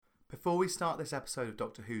Before we start this episode of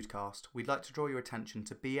Doctor Who'cast, we'd like to draw your attention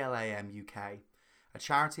to BLAM UK, a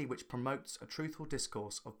charity which promotes a truthful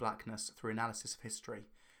discourse of blackness through analysis of history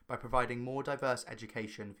by providing more diverse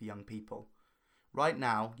education for young people. Right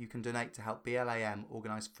now, you can donate to help BLAM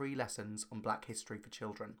organise free lessons on black history for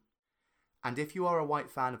children. And if you are a white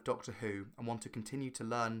fan of Doctor Who and want to continue to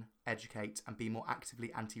learn, educate and be more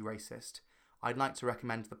actively anti-racist, I'd like to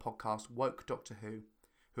recommend the podcast Woke Doctor who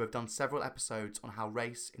have done several episodes on how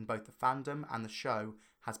race in both the fandom and the show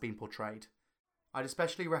has been portrayed. I'd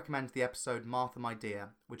especially recommend the episode Martha My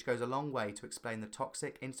Dear, which goes a long way to explain the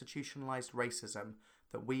toxic institutionalised racism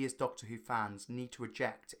that we as Doctor Who fans need to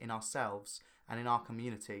reject in ourselves and in our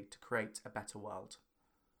community to create a better world.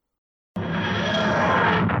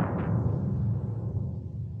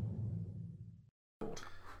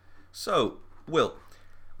 So, Will,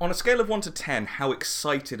 on a scale of 1 to 10, how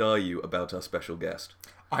excited are you about our special guest?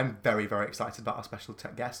 I'm very, very excited about our special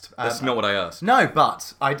guest. That's not what I asked. No,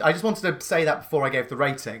 but I just wanted to say that before I gave the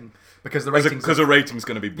rating, because the ratings because the rating's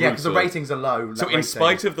going to be brutal. Yeah, because the ratings are low. So in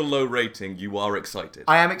spite of the low rating, you are excited.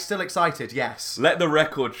 I am still excited, yes. Let the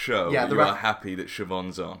record show Yeah, that you are happy that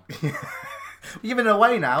Siobhan's on. You're giving it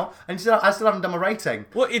away now, and I still haven't done my rating.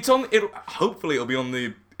 Well, hopefully it'll be on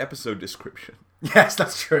the episode description. Yes,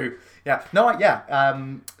 that's true. Yeah. No.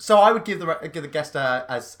 So I would give the guest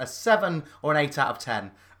a 7 or an 8 out of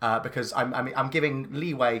 10 because I'm giving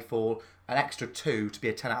leeway for an extra 2 to be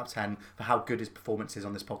a 10 out of 10 for how good his performance is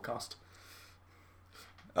on this podcast.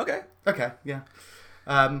 Okay. Yeah.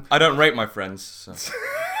 I don't rate my friends. So.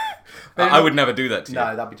 I would never do that to you.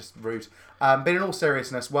 No, that'd be just rude. But in all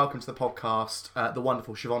seriousness, welcome to the podcast, the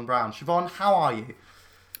wonderful Siobhan Brown. Siobhan, how are you?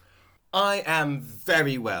 I am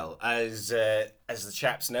very well. As the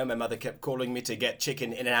chaps know, my mother kept calling me to get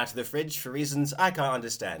chicken in and out of the fridge for reasons I can't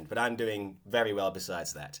understand, but I'm doing very well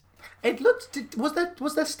besides that. It looked...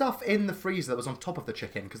 Was there stuff in the freezer that was on top of the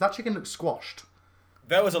chicken? Because that chicken looked squashed.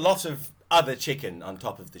 There was a lot of other chicken on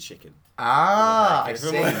top of the chicken. Ah, I see.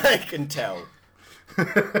 From what I can tell.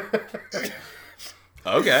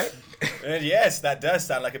 Okay. And yes, that does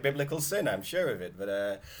sound like a biblical sin, I'm sure of it,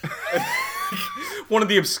 but... One of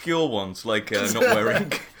the obscure ones, like not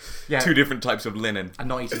wearing 2 different types of linen. And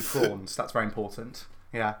not eating prawns, that's very important.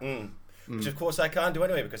 Yeah. Which of course I can't do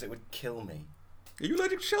anyway because it would kill me. Are you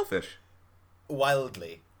allergic to shellfish?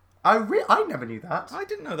 Wildly. I never knew that. I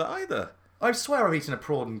didn't know that either. I swear I've eaten a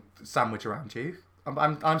prawn sandwich around you.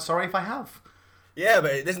 I'm sorry if I have. Yeah,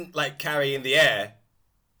 but it doesn't like carry in the air.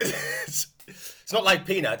 It's not like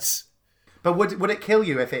peanuts. But would it kill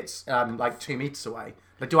you if it's like 2 meters away?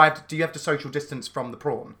 Like, do you have to social distance from the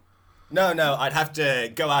prawn? No, I'd have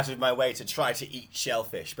to go out of my way to try to eat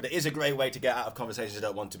shellfish, but it is a great way to get out of conversations I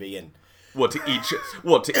don't want to be in. What to eat?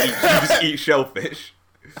 You just eat shellfish?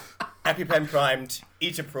 EpiPen primed,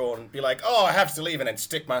 eat a prawn, be like, oh, I have to leave, and then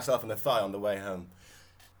stick myself in the thigh on the way home.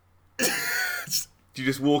 Do you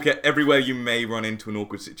just walk everywhere you may run into an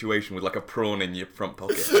awkward situation with like a prawn in your front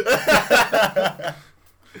pocket?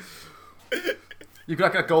 You've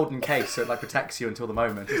got like a golden case so it like protects you until the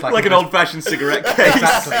moment. It's like an old-fashioned cigarette case.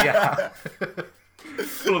 Exactly, yeah.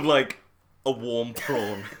 Full of like a warm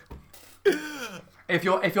prawn. If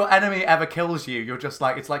your enemy ever kills you, you're just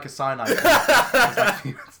like, it's like a cyanide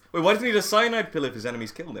pill. Wait, why doesn't he need a cyanide pill if his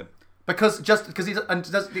enemies killed him? Because he's...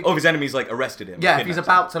 if his enemies like arrested him. Yeah, if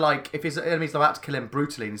his enemy's about to kill him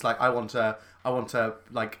brutally and he's like, I want a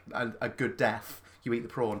good death. You eat the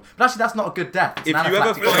prawn. But actually, that's not a good death. It's if you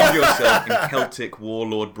ever find yourself in Celtic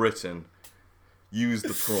warlord Britain, use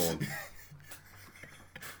the prawn.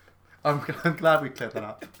 I'm glad we cleared that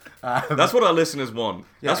up. That's what our listeners want.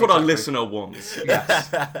 That's what our listener wants.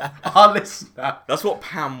 Yes. Our listener. That's what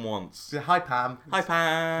Pam wants. Hi, Pam. Hi,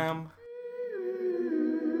 Pam.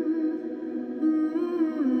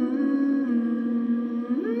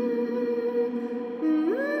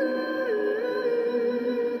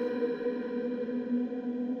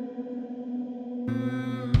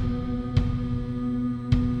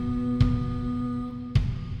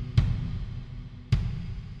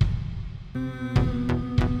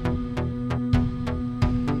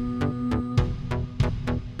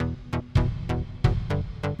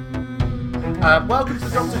 Welcome to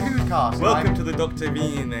the Doctor Who'cast. Welcome to the Dr.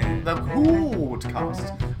 Vine. The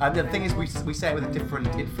Who'cast. The thing is, we say it with a different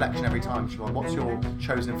inflection every time, Siobhan. What's your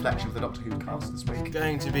chosen inflection for the Doctor Who'cast this week?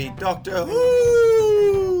 Going to be Doctor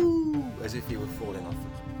Who! As if he were falling off it.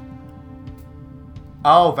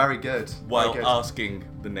 Oh, very good. While very good. Asking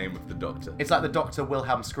the name of the Doctor. It's like the Dr.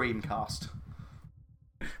 Wilhelm Scream cast.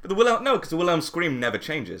 But because the Wilhelm Scream never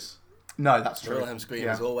changes. No, that's true. The Wilhelm Scream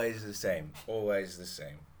is always the same. Always the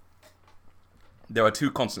same. There are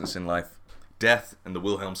 2 constants in life. death and the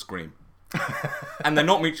Wilhelm scream. And they're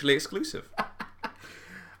not mutually exclusive.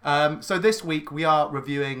 So this week we are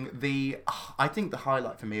reviewing I think the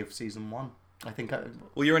highlight for me of season 1.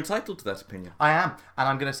 Well, you're entitled to that opinion. I am, and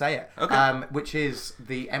I'm going to say it. Okay. Which is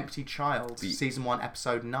The Empty Child, season 1,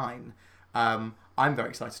 episode 9. I'm very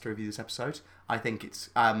excited to review this episode. I think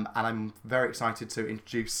it's, and I'm very excited to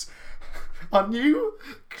introduce the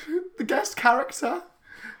guest character,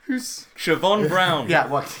 who's Siobhan Brown.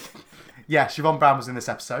 Yeah, Siobhan Brown was in this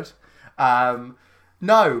episode. No,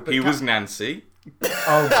 but he was Nancy.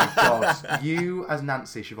 Oh my god, you as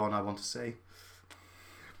Nancy, Siobhan, I want to see.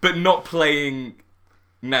 But not playing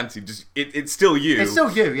Nancy. Just it's still you. It's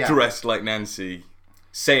still you, yeah. Dressed like Nancy,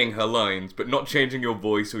 saying her lines, but not changing your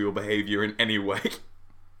voice or your behaviour in any way.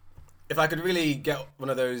 If I could really get one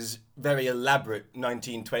of those very elaborate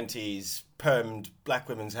 1920s permed black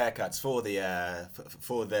women's haircuts for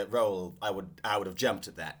the role, I would have jumped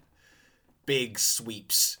at that. Big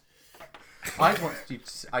sweeps. I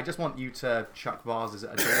just want you to chuck vases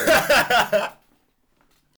at a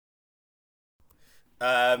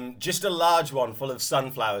door. Just a large one full of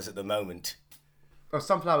sunflowers at the moment. Well,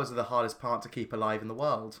 sunflowers are the hardest part to keep alive in the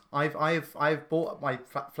world. I've bought my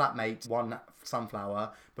flatmate one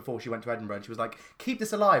sunflower before she went to Edinburgh, and she was like, "Keep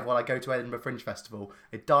this alive while I go to Edinburgh Fringe Festival."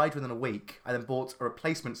 It died within a week. I then bought a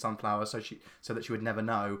replacement sunflower so that she would never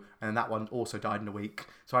know, and then that one also died in a week.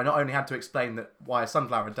 So I not only had to explain that why a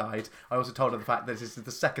sunflower died, I also told her the fact that this is the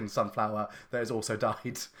second sunflower that has also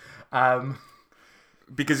died.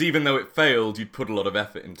 Because even though it failed, you'd put a lot of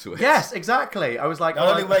effort into it. Yes, exactly. I was like, not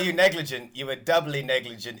only were you negligent, you were doubly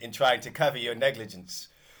negligent in trying to cover your negligence.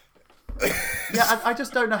 Yeah, I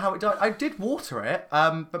just don't know how it died. I did water it,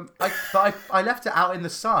 but I left it out in the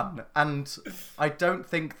sun, and I don't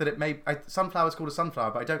think that it may. Sunflower's called a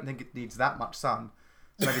sunflower, but I don't think it needs that much sun.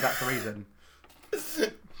 So maybe that's the reason.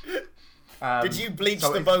 Did you bleach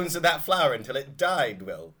the bones of that flower until it died,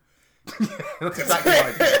 Will? That's exactly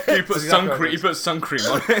right. You put sun cream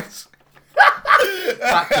on it.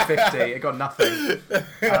 Back to 50. It got nothing.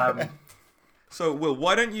 So, Will,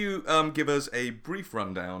 why don't you give us a brief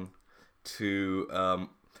rundown to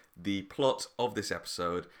the plot of this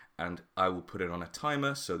episode, and I will put it on a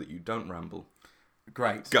timer so that you don't ramble.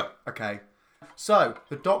 Great. Go. Okay. So,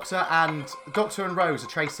 the Doctor and Rose are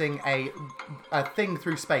tracing a thing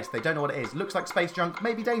through space. They don't know what it is. Looks like space junk,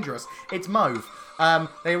 maybe dangerous. It's mauve.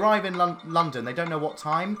 They arrive in London. They don't know what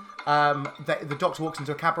time. The Doctor walks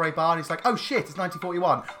into a cabaret bar and he's like, "Oh shit, it's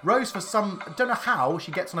 1941. Rose, don't know how,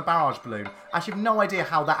 she gets on a barrage balloon. I actually have no idea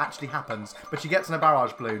how that actually happens, but she gets on a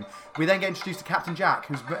barrage balloon. We then get introduced to Captain Jack,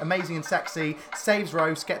 who's amazing and sexy, saves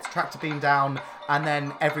Rose, gets a tractor beam down, and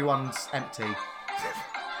then everyone's empty.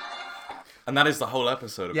 And that is the whole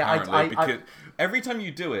episode, apparently, because every time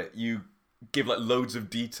you do it, you give like loads of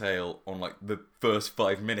detail on like the first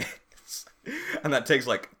 5 minutes, and that takes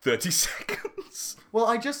like 30 seconds. Well,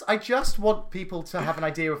 I just want people to have an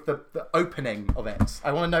idea of the opening of it.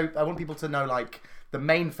 I want people to know like the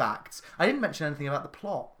main facts. I didn't mention anything about the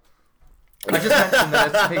plot. I just mentioned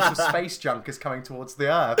that a piece of space junk is coming towards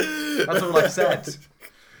the Earth. That's all I said.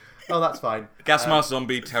 Oh, that's fine. Gas mask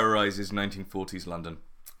zombie terrorizes 1940s London.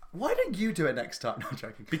 Why don't you do it next time? No, I'm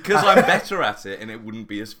joking. Because I'm better at it and it wouldn't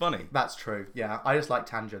be as funny. That's true, yeah. I just like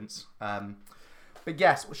tangents. But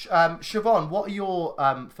yes, Siobhan, what are your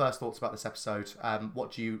first thoughts about this episode?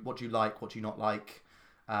 What do you like, what do you not like?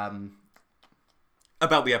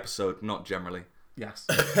 About the episode, not generally. Yes.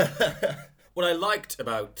 What I liked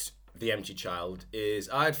about The Empty Child is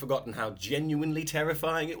I had forgotten how genuinely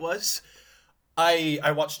terrifying it was.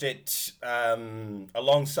 I watched it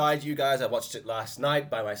alongside you guys. I watched it last night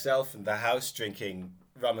by myself in the house, drinking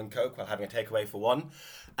rum and coke while having a takeaway for one.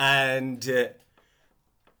 And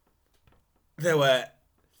there were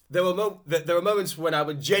moments when I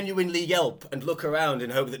would genuinely yelp and look around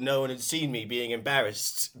and hope that no one had seen me being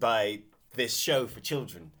embarrassed by this show for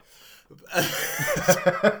children.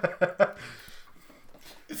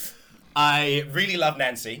 I really love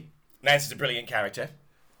Nancy. Nancy's a brilliant character.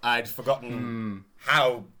 I'd forgotten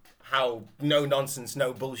how no nonsense,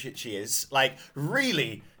 no bullshit she is. Like,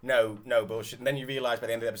 really no bullshit. And then you realise by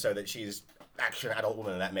the end of the episode that she's actually an adult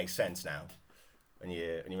woman, and that makes sense now. When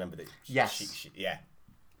you remember that. Yes. Yeah.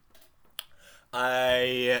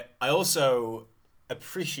 I also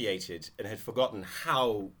appreciated and had forgotten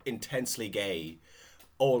how intensely gay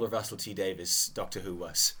all of Russell T Davies' Doctor Who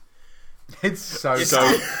was. It's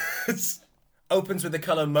It opens with the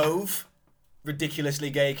colour mauve.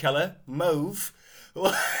 Ridiculously gay colour. Mauve.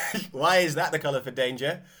 Why is that the colour for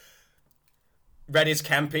danger? Red is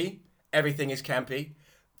campy. Everything is campy.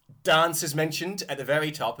 Dance is mentioned at the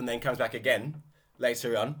very top and then comes back again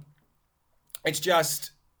later on. It's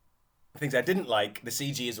just things I didn't like. The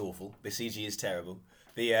CG is awful. The CG is terrible.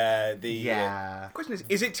 Yeah. The question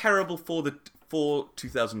is it terrible for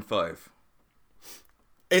 2005?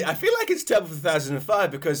 I feel like it's terrible for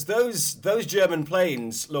 2005 because those German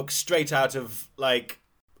planes look straight out of like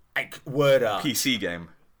word art. PC game.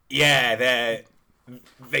 Yeah,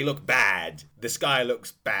 they look bad. The sky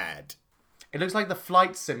looks bad. It looks like the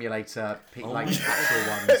flight simulator, like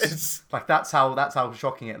actual ones. Like that's how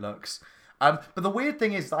shocking it looks. But the weird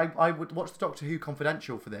thing is, I would watch the Doctor Who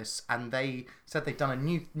Confidential for this, and they said they've done a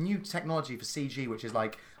new technology for CG, which is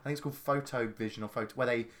like I think it's called photo vision or photo, where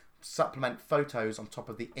they supplement photos on top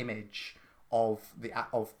of the image of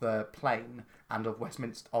the plane and of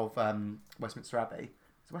Westminster Abbey.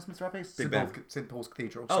 Is it Westminster Abbey? St Paul's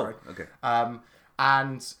Cathedral. Sorry. Oh, okay.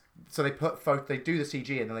 And so they do the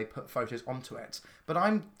CG and then they put photos onto it. But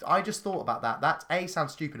I just thought about that. That A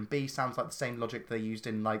sounds stupid and B sounds like the same logic they used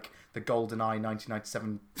in like the GoldenEye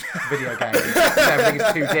 1997 video game. Everything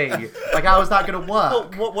is 2D. Like how is that going to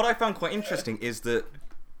work? Well, what I found quite interesting is that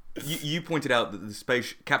you pointed out that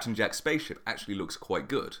the Captain Jack's spaceship actually looks quite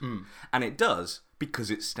good, and it does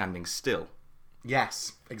because it's standing still.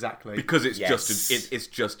 Yes, exactly. Because it's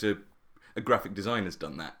just a graphic designer's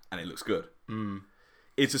done that, and it looks good.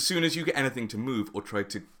 It's as soon as you get anything to move or try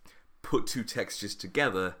to put two textures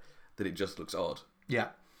together that it just looks odd. Yeah,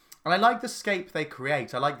 and I like the scape they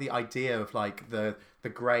create. I like the idea of like the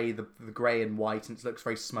grey, the grey and white, and it looks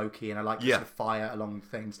very smoky. And I like the sort of fire along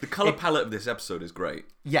things. The color palette of this episode is great.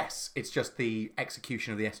 Yes, it's just the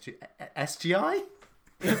execution of the SGI.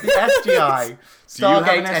 The SGI.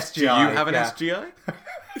 Stargate SGI. Do you have an SGI?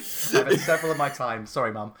 I've had several of my time.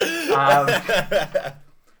 Sorry, Mum.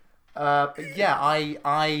 Yeah,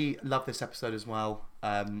 I love this episode as well.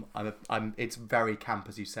 It's very camp,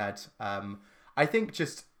 as you said. I think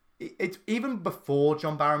just it's even before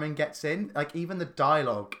John Barrowman gets in, like even the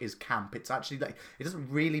dialogue is camp. It's actually like it doesn't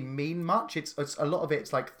really mean much. It's a lot of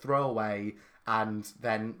it's like throwaway, and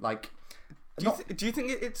then like. Do you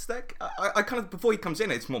think it's that? I kind of before he comes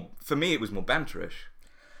in, it's more for me. It was more banterish,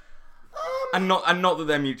 and not that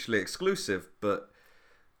they're mutually exclusive, but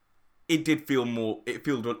it did feel more. It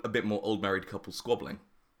felt a bit more old married couple squabbling.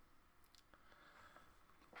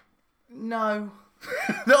 No,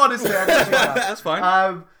 honestly, I don't think that. That's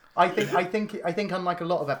fine. I think unlike a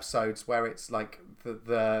lot of episodes where it's like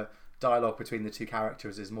the dialogue between the two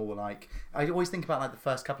characters is more like I always think about like the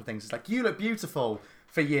first couple of things. It's like you look beautiful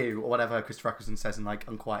for you or whatever Christopher Eccleston says in like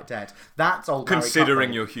Unquiet Dead. That's old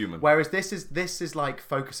considering you're human. Whereas this is like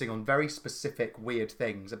focusing on very specific weird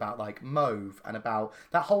things about like Mauve and about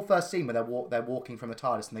that whole first scene where they're walking from the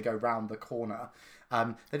TARDIS and they go round the corner.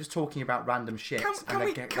 They're just talking about random shit.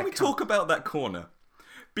 Can we talk about that corner?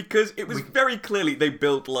 Because it was very clearly they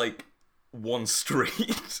built like one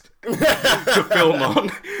street to film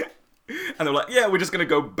on. And they're like, yeah, we're just going to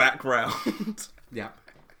go back round. Yeah.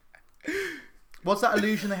 What's that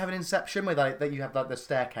illusion they have in Inception where that you have like the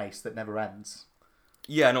staircase that never ends?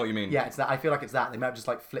 Yeah, I know what you mean. Yeah, it's that. I feel like it's that. They might have just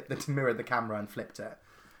like mirrored the camera and flipped it.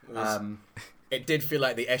 It did feel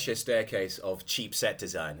like the Escher staircase of cheap set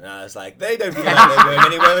design. And I was like, they don't feel like they're going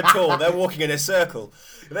anywhere at all. They're walking in a circle.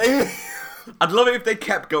 I'd love it if they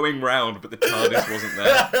kept going round, but the TARDIS wasn't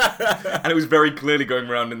there. And it was very clearly going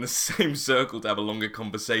round in the same circle to have a longer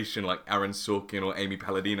conversation, like Aaron Sorkin or Amy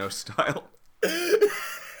Palladino style.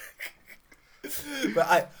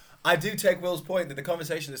 But I do take Will's point that the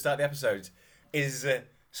conversation at the start of the episode is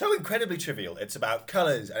so incredibly trivial. It's about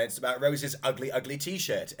colours, and it's about Rose's ugly, ugly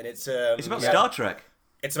T-shirt, and it's about Star Trek.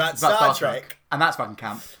 It's about Star Trek. And that's fucking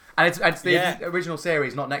camp. And it's the original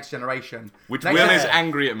series, not Next Generation. Which Will is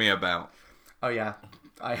angry at me about. Oh yeah,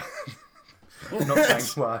 I'm not saying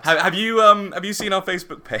words. Have you seen our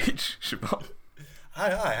Facebook page, Siobhan?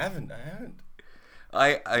 I haven't.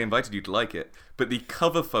 I invited you to like it, but the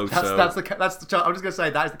cover photo. That's the. I'm just gonna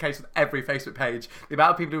say that is the case with every Facebook page. The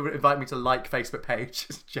amount of people who invite me to like Facebook page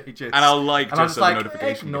is changes. And I'll like just so like, the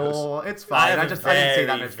notification ignore. goes. It's fine. I didn't see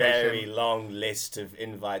that notification. Very long list of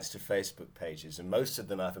invites to Facebook pages, and most of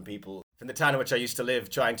them are from people from the town in which I used to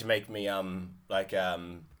live, trying to make me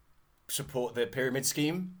support the pyramid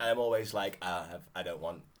scheme. And I'm always like, I don't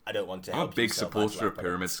want to. I'm a big supporter of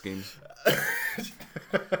pyramid schemes.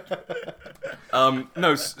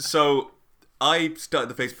 So I started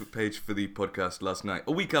the Facebook page for the podcast last night,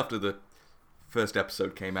 a week after the first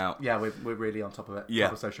episode came out. Yeah, we're really on top of it. Yeah,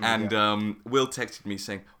 top of social media. And Will texted me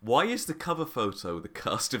saying, "Why is the cover photo the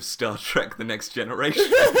cast of Star Trek: The Next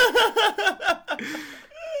Generation?"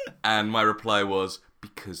 And my reply was,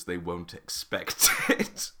 "Because they won't expect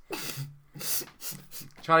it."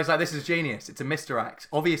 Charlie's like, this is genius. It's a misdirect.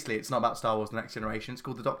 Obviously, it's not about Star Wars: The Next Generation. It's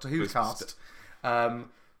called the Doctor Who cast.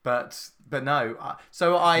 But no.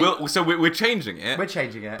 So we're changing it. we're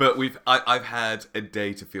changing it. But I've had a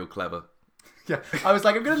day to feel clever. Yeah, I was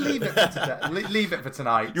like, I'm going to leave it for today. Leave it for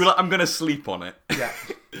tonight. You were like, I'm going to sleep on it. Yeah.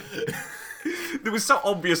 It was so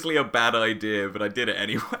obviously a bad idea, but I did it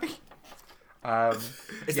anyway.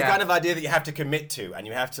 It's the kind of idea that you have to commit to, and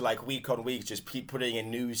you have to, like, week on week just keep putting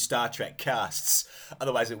in new Star Trek casts.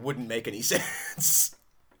 Otherwise, it wouldn't make any sense.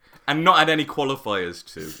 And not add any qualifiers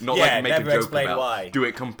to. Not Yeah, like make a never joke explain about. why. Do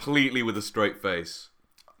it completely with a straight face.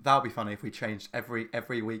 That would be funny if we changed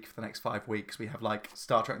every week for the next 5 weeks. We have like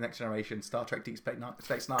Star Trek: Next Generation, Star Trek: Deep Space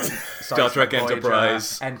Nine, Star Trek Voyager,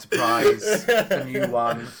 Enterprise, the new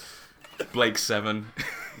one, Blake 7,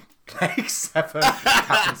 Blake 7,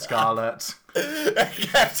 Captain Scarlet,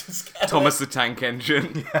 Captain Scarlet. Thomas the Tank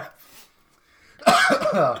Engine.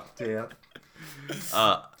 Oh dear.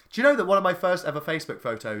 Uh, Do you know that one of my first ever Facebook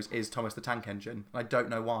photos is Thomas the Tank Engine? I don't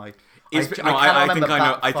know why. I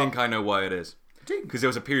think I know why it is. Do you? Because there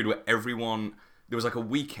was a period where there was like a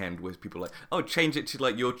weekend where people were like, oh, change it to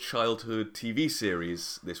like your childhood TV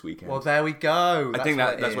series this weekend. Well, there we go. I think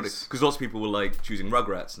that's what it is. Because lots of people were like choosing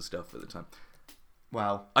Rugrats and stuff at the time.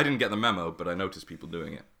 Well, I didn't get the memo, but I noticed people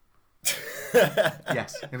doing it.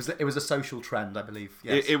 yes, it was a social trend, I believe.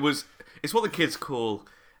 Yes. It's what the kids call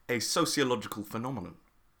a sociological phenomenon.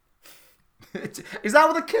 Is that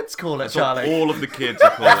what the kids call it, That's Charlie? what all of the kids are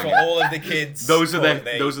calling it. All of the kids. Those are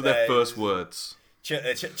their first words.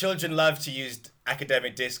 Children love to use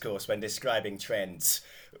academic discourse when describing trends.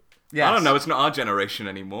 Yes. I don't know. It's not our generation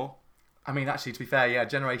anymore. I mean, actually, to be fair, yeah,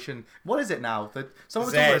 generation. What is it now? Someone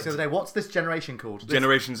was Z. talking about this the other day. What's this generation called?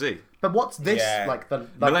 Generation Z. But what's this? Yeah. Like the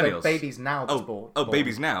Millennials. babies now. That's born.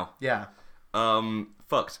 Babies now. Yeah.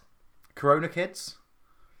 Fucked. Corona kids.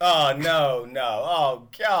 Oh no! Oh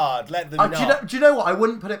God! Let them know. Do you know what? I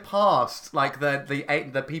wouldn't put it past like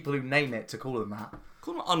the people who name it to call them that.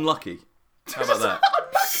 Call them unlucky. How about that?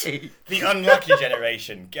 Unlucky. The unlucky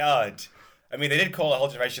generation. God. I mean, they did call a whole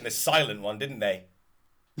generation the silent one, didn't they?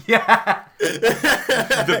 Yeah.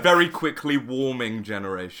 The very quickly warming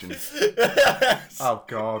generation. Oh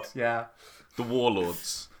God. Yeah. The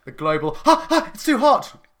warlords. The global. It's too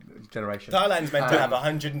hot. Generation. Thailand's meant to have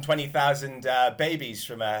 120,000 babies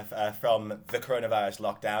from the coronavirus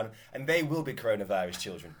lockdown, and they will be coronavirus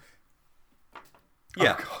children.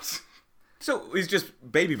 Yeah. Oh, God. So it's just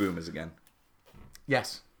baby boomers again.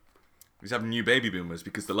 Yes. We just have new baby boomers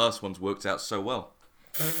because the last ones worked out so well.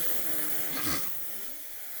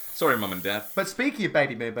 Sorry, Mum and Dad. But speaking of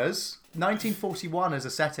baby boomers, 1941 as a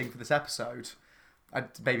setting for this episode.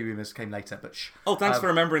 Baby boomers came later, but shh. Oh, thanks for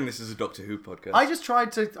remembering this is a Doctor Who podcast.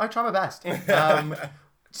 I try my best.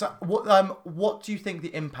 So, what do you think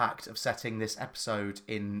the impact of setting this episode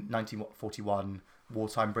in 1941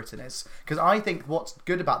 wartime Britain is? Because I think what's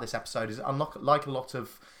good about this episode is unlike a lot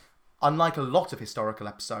of historical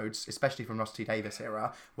episodes, especially from Russell T Davies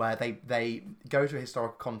era, where they go to a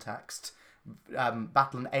historical context,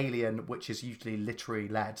 battle an alien which is usually literary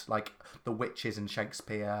led, like the witches in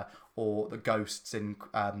Shakespeare or the ghosts in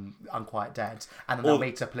Unquiet Dead, and then they'll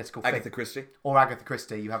meet a political Agatha Christie. Or Agatha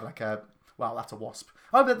Christie. You have like that's a Wasp.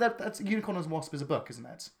 Oh, but that's Unicorn and Wasp is a book, isn't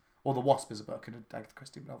it? Or The Wasp is a book in an Agatha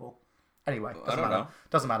Christie novel. Anyway,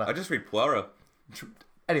 doesn't matter. I just read Poirot.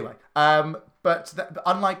 Anyway, but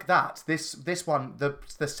unlike that, this one,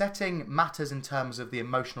 the setting matters in terms of the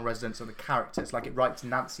emotional resonance of the characters. Like it writes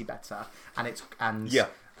Nancy better,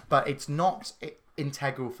 but it's not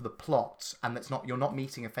integral for the plot, and you're not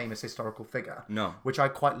meeting a famous historical figure. No, which I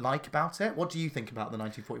quite like about it. What do you think about the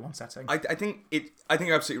 1941 setting? I think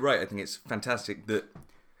you're absolutely right. I think it's fantastic that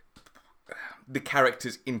the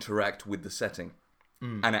characters interact with the setting,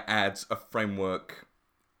 and it adds a framework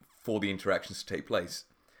for the interactions to take place.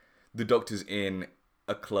 The Doctor's in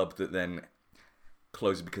a club that then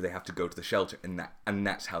closes because they have to go to the shelter, and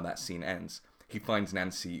that's how that scene ends. He finds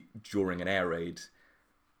Nancy during an air raid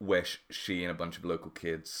where she and a bunch of local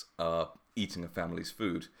kids are eating a family's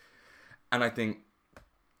food. And I think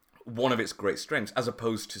one of its great strengths, as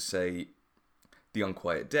opposed to, say, The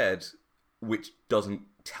Unquiet Dead, which doesn't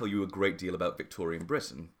tell you a great deal about Victorian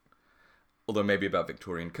Britain, although maybe about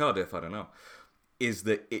Victorian Cardiff, I don't know, is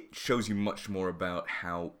that it shows you much more about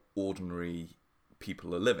how ordinary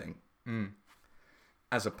people are living,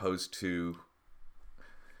 as opposed to...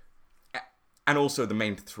 And also the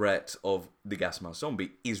main threat of the gas mask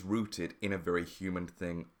zombie is rooted in a very human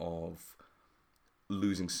thing of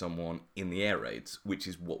losing someone in the air raids, which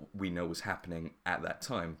is what we know was happening at that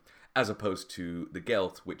time, as opposed to the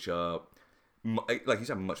Gelth, which are, like you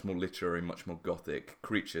said, much more literary, much more gothic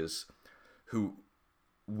creatures who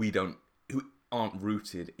who aren't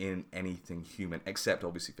rooted in anything human, except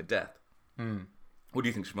obviously for death. What do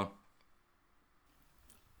you think, Shimon?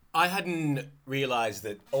 I hadn't realised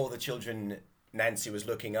that all the children Nancy was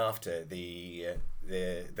looking after, the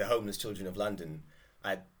homeless children of London.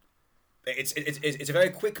 It's a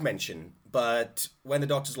very quick mention, but when the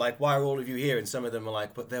doctor's like, "Why are all of you here?" and some of them are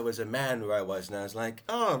like, "But there was a man where I was," and I was like,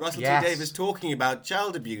 "Oh, Russell Yes. T Davies talking about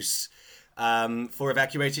child abuse for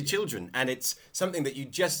evacuated children," and it's something that you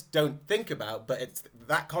just don't think about, but it's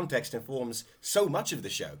that context informs so much of the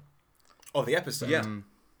show, of the episode. Yeah,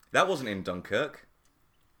 that wasn't in Dunkirk.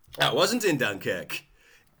 That wasn't in Dunkirk.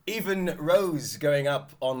 Even Rose going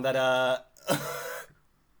up on that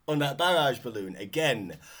on that barrage balloon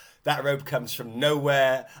again. That rope comes from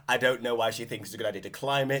nowhere. I don't know why she thinks it's a good idea to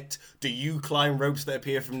climb it. Do you climb ropes that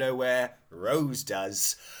appear from nowhere? Rose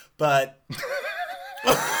does. But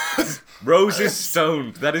Rose is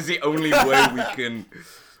stoned. That is the only way we can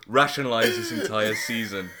rationalize this entire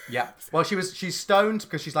season. Yeah. Well, she's stoned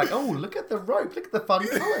because she's like, oh, look at the rope, look at the fun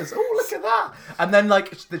colours, oh, look at that. And then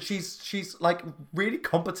like she's like really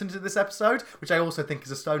competent in this episode, which I also think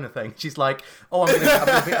is a stoner thing. She's like, oh,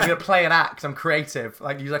 I'm gonna play an act. I'm creative.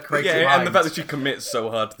 Like use a creative mind. And the fact that she commits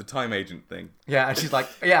so hard to the time agent thing. Yeah, and she's like,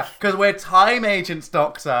 yeah, because we're time agents,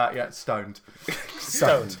 Doctor. Yeah, stoned.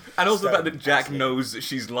 stoned. And also the fact that Stoned, Jack absolutely. knows that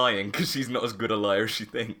she's lying because she's not as good a liar as she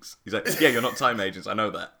thinks. He's like, yeah, you're not time agents. I know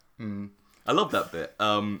that. I love that bit.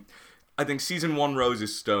 I think season 1 Rose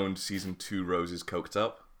is stoned, season 2 Rose is coked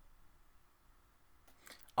up.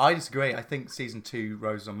 I disagree. I think season 2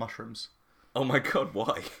 Rose is on mushrooms. Oh my god,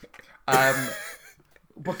 why?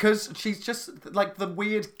 Because she's just like the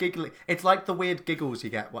weird giggly. It's like the weird giggles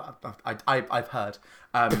you get. Well, I've heard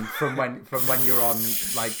from when you're on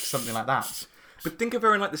like something like that. But think of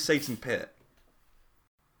her in like the Satan Pit.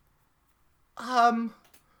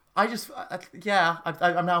 I just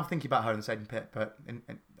I'm now thinking about her in the Satan Pit, but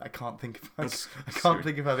I can't think of her. I can't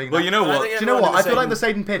think of her being. Well, that. you know I what? think Do you know what? everyone in I feel like the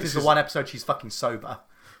Satan- Satan Pit is the one episode she's fucking sober.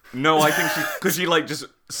 No, I think because she like just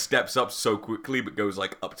steps up so quickly, but goes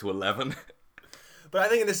like up to 11. But I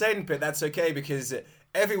think in the Satan Pit, that's okay because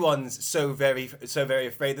everyone's so very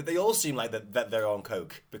afraid that they all seem like that they're on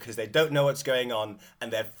coke because they don't know what's going on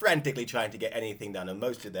and they're frantically trying to get anything done. And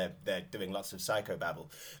mostly they're doing lots of psychobabble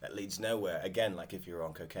that leads nowhere. Again, like if you're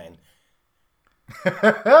on cocaine.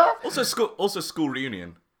 Also, school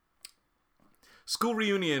reunion. School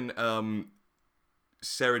reunion.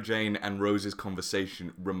 Sarah Jane and Rose's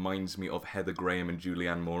conversation reminds me of Heather Graham and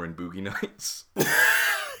Julianne Moore in Boogie Nights.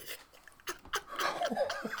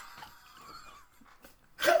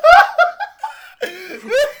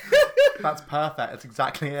 That's perfect. That's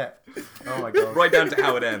exactly it. Oh my god. Right down to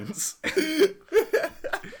how it ends.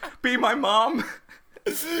 Be my mom.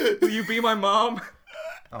 Will you be my mom?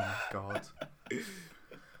 Oh my god.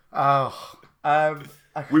 Oh.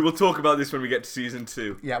 We will talk about this when we get to season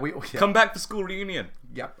 2. Yeah. Come back for school reunion.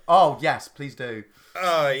 Yeah. Oh yes, please do.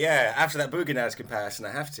 Oh yeah, after that Boogie Nights comparison,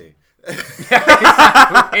 I have to.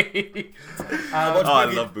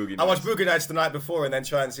 I love Boogie Nights. I watched Boogie Nights the night before and then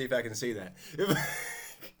try and see if I can see that.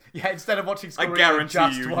 Yeah. Instead of watching I School guarantee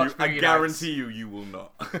Reunion, you, watch I Boogie guarantee you will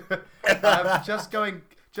not. Nights. Just going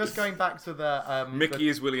back to the Mickey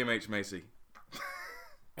is William H. Macy.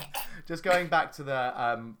 Just going back to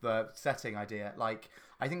the setting idea, like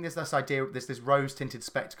I think there's this idea, this rose tinted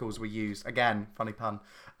spectacles we use again, funny pun,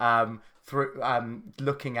 through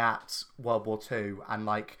looking at World War II and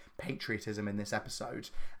like patriotism in this episode,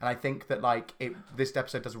 and I think that like this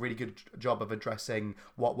episode does a really good job of addressing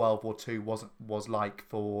what World War II was like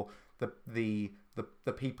for the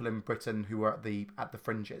people in Britain who were at the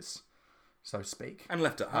fringes, so to speak, And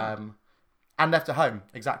left at home. and left at home.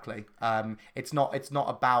 Exactly. It's not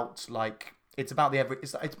about like it's about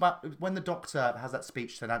it's about when the doctor has that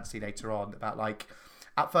speech to Nancy later on about like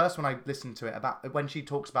at first when I listened to it about when she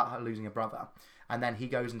talks about her losing a brother, and then he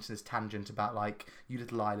goes into this tangent about like you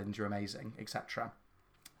little island, you're amazing, etc.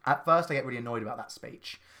 At first I get really annoyed about that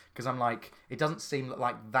speech because I'm like it doesn't seem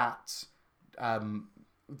like that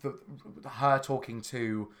her talking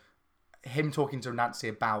to him talking to Nancy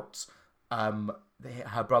about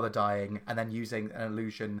her brother dying and then using an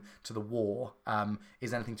allusion to the war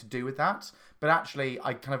is anything to do with that. But actually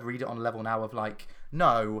I kind of read it on a level now of like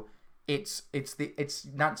no, it's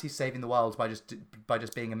Nancy saving the world by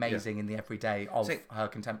just being amazing in the everyday of her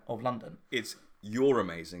contempt of London. It's you're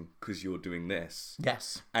amazing because you're doing this.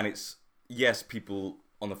 Yes. And it's yes, people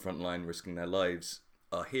on the front line risking their lives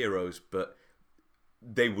are heroes, but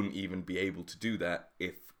they wouldn't even be able to do that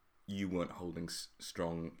if you weren't holding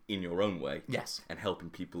strong in your own way. Yes. And helping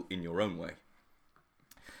people in your own way.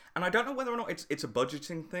 And I don't know whether or not it's a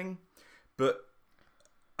budgeting thing, but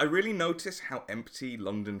I really notice how empty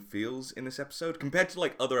London feels in this episode compared to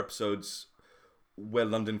like other episodes where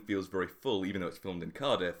London feels very full, even though it's filmed in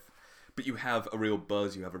Cardiff. But you have a real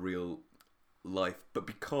buzz, you have a real life. But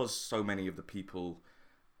because so many of the people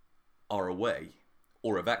are away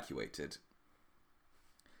or evacuated,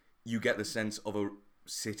 you get the sense of a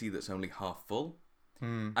city that's only half full.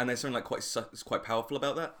 And there's something like quite powerful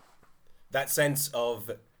about that. That sense of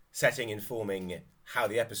setting informing how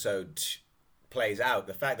the episode plays out,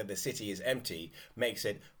 the fact that the city is empty makes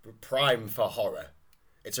it prime for horror.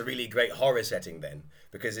 It's a really great horror setting then,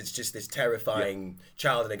 because it's just this terrifying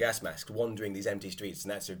child in a gas mask wandering these empty streets,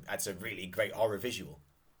 and that's a really great horror visual.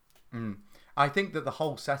 I think that the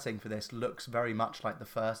whole setting for this looks very much like the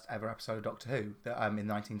first ever episode of Doctor Who in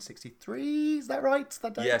 1963. Is that right?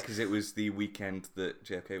 That date? Yeah, because it was the weekend that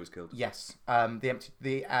JFK was killed. Yes,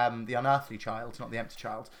 the Unearthly Child, not the Empty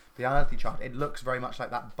Child. The Unearthly Child. It looks very much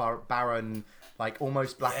like that barren, like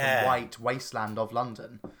almost black and white wasteland of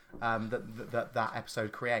London that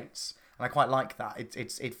episode creates, and I quite like that.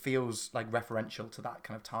 It feels like referential to that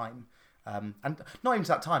kind of time, and not even to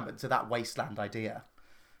that time, but to that wasteland idea.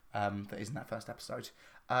 That is in that first episode.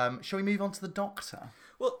 Shall we move on to the Doctor?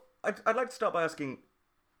 Well, I'd like to start by asking,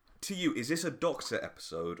 to you, is this a Doctor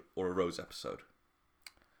episode or a Rose episode?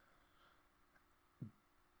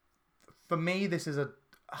 For me, this is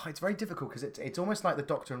it's very difficult because it's almost like the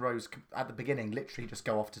Doctor and Rose at the beginning literally just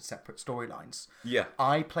go off to separate storylines. Yeah.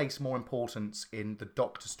 I place more importance in the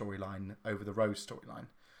Doctor storyline over the Rose storyline.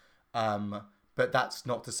 But that's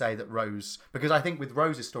not to say that Rose, because I think with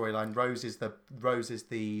Rose's storyline, Rose is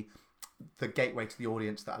the gateway to the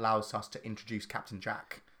audience that allows us to introduce Captain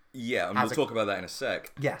Jack. Yeah, and we'll talk about that in a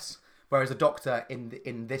sec. Yes. Whereas the Doctor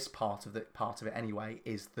in this part of it anyway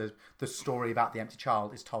is the story about the empty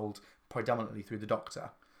child is told predominantly through the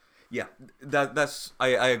Doctor. Yeah, that's I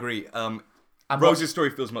agree. Rose's story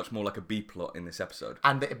feels much more like a B plot in this episode,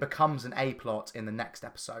 and it becomes an A plot in the next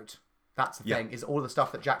episode. That's the thing. Is all the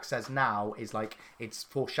stuff that Jack says now is like it's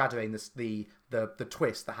foreshadowing the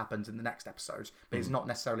twist that happens in the next episode, but it's not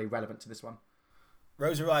necessarily relevant to this one.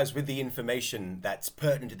 Rose arrives with the information that's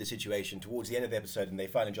pertinent to the situation towards the end of the episode, and they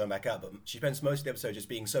finally join back up. But she spends most of the episode just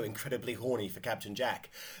being so incredibly horny for Captain Jack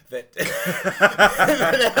that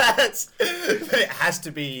it has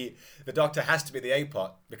to be the Doctor has to be the A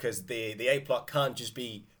plot, because the A plot can't just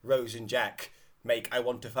be Rose and Jack make "I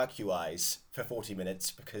want to fuck you" eyes for 40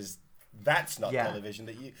 minutes, because that's not television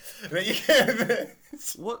that you can.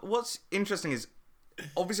 What's interesting is,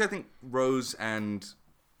 obviously, I think Rose and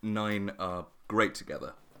Nine are great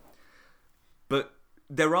together, but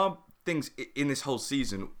there are things in this whole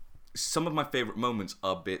season. Some of my favourite moments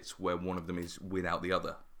are bits where one of them is without the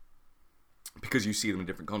other, because you see them in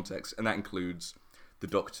different contexts, and that includes the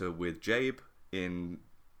Doctor with Jabe in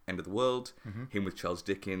End of the World, him with Charles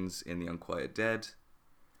Dickens in The Unquiet Dead,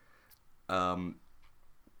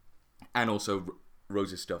 and also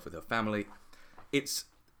Rose's stuff with her family. It's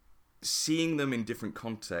seeing them in different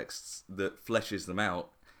contexts that fleshes them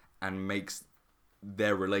out and makes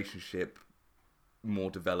their relationship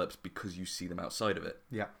more developed because you see them outside of it.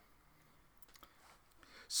 Yeah.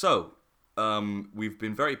 So, we've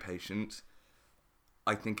been very patient.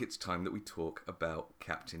 I think it's time that we talk about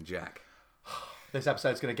Captain Jack. This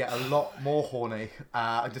episode's going to get a lot more horny.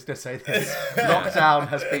 I'm just going to say this. Lockdown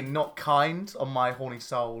has been not kind on my horny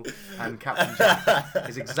soul, and Captain Jack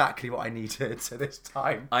is exactly what I needed at this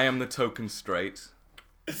time. I am the token straight.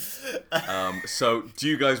 So, do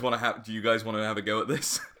you guys want to have a go at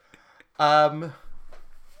this? Siobhan,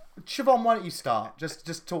 why don't you start?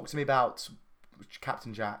 Just talk to me about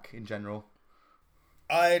Captain Jack in general.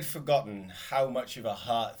 I'd forgotten how much of a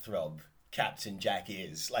heartthrob Captain Jack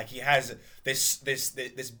is. Like, he has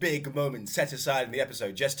this big moment set aside in the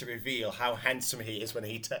episode just to reveal how handsome he is when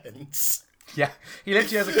he turns. Yeah, he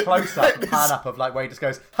literally has a close-up, pan up of like where he just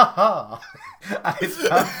goes, ha ha. It's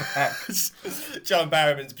perfect. John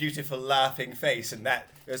Barrowman's beautiful laughing face, and that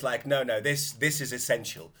was like, no, this is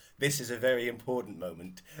essential. This is a very important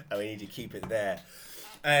moment, and we need to keep it there.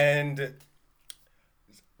 And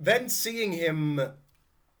then seeing him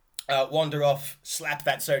wander off, slap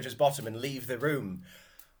that soldier's bottom, and leave the room.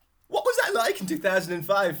 What was that like in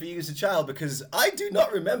 2005 for you as a child? Because I do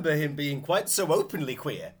not remember him being quite so openly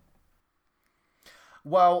queer.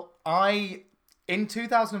 Well, in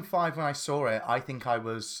 2005 when I saw it, I think I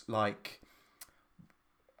was like,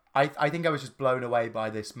 I think I was just blown away by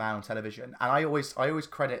this man on television, and I always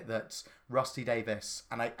credit that Rusty Davis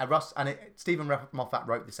Stephen Moffat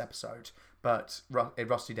wrote this episode, but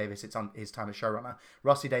Rusty Davis, it's on his time as showrunner.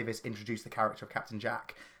 Rusty Davis introduced the character of Captain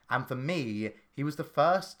Jack, and for me, he was the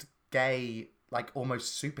first gay like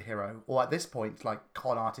almost superhero, or at this point like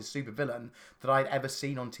con artist supervillain that I'd ever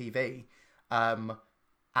seen on TV, and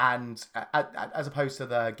as opposed to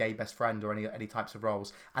the gay best friend or any types of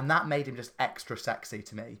roles, and that made him just extra sexy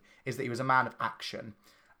to me. Is that he was a man of action.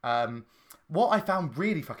 What I found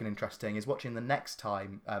really fucking interesting is watching the next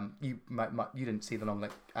time. You didn't see the long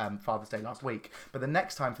Father's Day last week, but the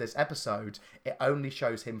next time for this episode, it only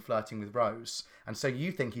shows him flirting with Rose, and so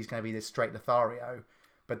you think he's going to be this straight Lothario,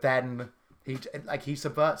 but then he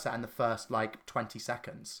subverts that in the first like 20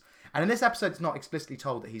 seconds. And in this episode, it's not explicitly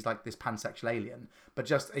told that he's like this pansexual alien, but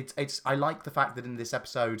just it's. I like the fact that in this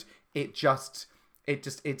episode, it's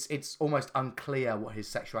almost unclear what his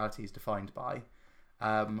sexuality is defined by.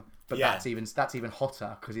 But that's even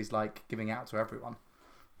hotter because he's like giving out to everyone.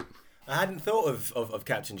 I hadn't thought of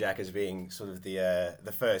Captain Jack as being sort of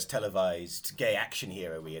the first televised gay action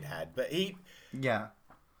hero we had, but he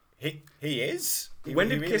is. When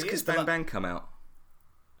did Kiss Kiss Bang Bang come out?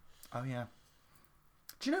 Oh yeah.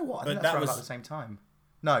 Do you know what? I think that's around about the same time.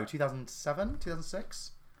 No, 2007,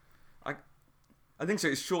 2006. I think so.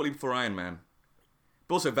 It's shortly before Iron Man.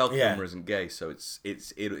 But also Val Kilmer isn't gay, so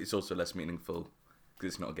it's also less meaningful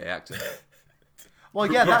because it's not a gay actor.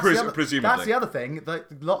 Well, yeah, presumably. That's the other thing.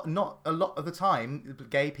 Not a lot of the time,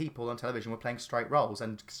 gay people on television were playing straight roles,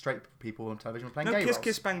 and straight people on television were playing gay roles. Kiss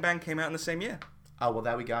Kiss Bang Bang came out in the same year. Oh well,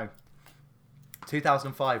 there we go.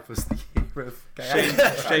 2005 was the year of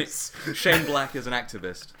gay Shane Black is an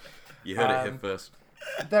activist. You heard it here first.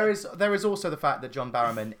 There is also the fact that John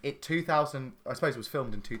Barrowman, I suppose it was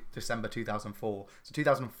filmed in December 2004. So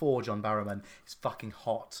 2004, John Barrowman is fucking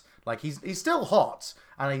hot. Like he's still hot,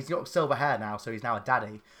 and he's got silver hair now, so he's now a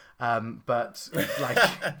daddy. But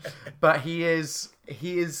he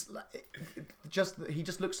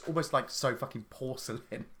just looks almost like so fucking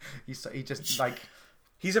porcelain. He's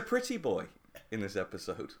a pretty boy in this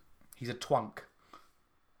episode. He's a twunk.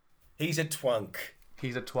 He's a twunk.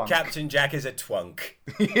 He's a twunk. Captain Jack is a twunk.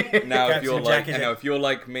 Now, if you're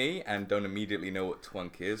like me and don't immediately know what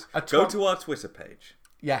twunk is, go to our Twitter page.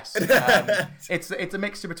 Yes, it's a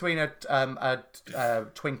mixture between a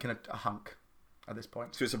twink and a hunk at this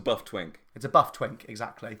point. So it's a buff twink. It's a buff twink,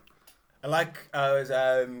 exactly. I like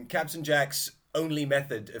Captain Jack's only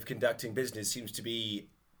method of conducting business seems to be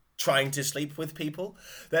trying to sleep with people.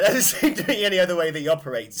 There doesn't seem to be any other way that he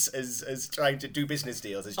operates as trying to do business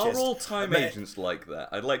deals. It's Are all time agents like that?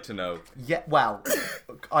 I'd like to know. Yeah, well,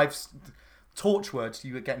 Torchwood,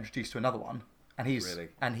 you would get introduced to another one, and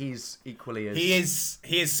he's equally as... He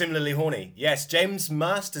is similarly horny. Yes, James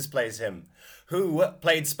Masters plays him, who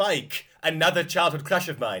played Spike, another childhood crush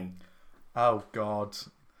of mine. Oh, God.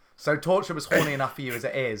 So Torchwood was horny enough for you as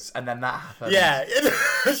it is, and then that happened. Yeah.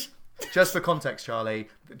 Just for context, Charlie,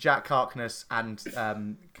 Jack Harkness and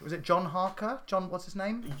was it John Harker? John, what's his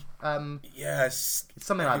name? Yes, it's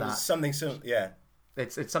something like that. Something so, yeah.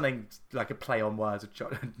 It's something like a play on words of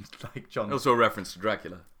John, like John. Also a reference to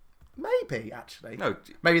Dracula. Maybe actually. No.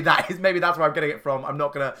 Maybe that's where I'm getting it from. I'm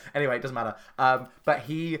not gonna. Anyway, it doesn't matter. But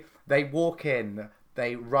they walk in.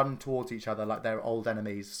 They run towards each other like they're old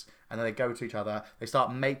enemies, and then they go to each other. They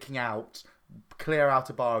start making out. Clear out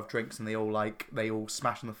a bar of drinks, and they all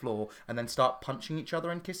smash on the floor, and then start punching each other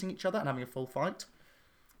and kissing each other and having a full fight.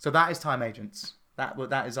 So that is Time Agents.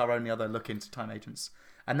 That is our only other look into Time Agents,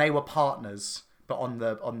 and they were partners, but on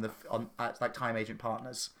like Time Agent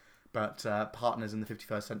partners, but partners in the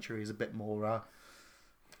 51st century is a bit more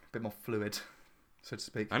fluid, so to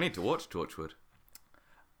speak. I need to watch Torchwood.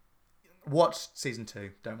 Watch season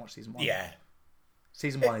 2. Don't watch season 1. Yeah,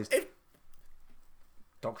 season 1 is.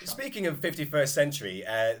 Speaking of 51st century,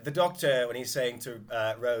 the Doctor, when he's saying to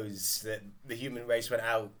Rose that the human race went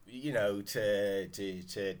out,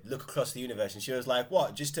 to look across the universe, and she was like,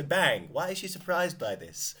 "What? Just to bang?" Why is she surprised by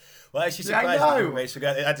this? Why is she surprised that the human race would go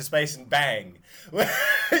out to space and bang?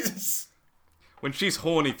 When she's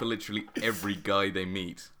horny for literally every guy they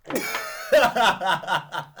meet,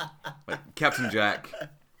 like Captain Jack,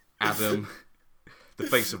 Adam, the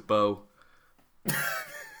face of Bo.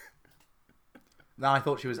 No, I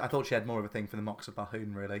thought she had more of a thing for the Moxa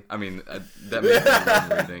Balhoun, really. I mean, that may be wrong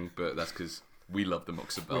reading, but that's because we love the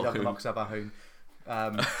Moxa Balhoun. We love the Moxa Balhoun.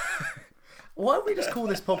 Why don't we just call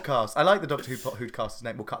this podcast? I like the Doctor Who cast's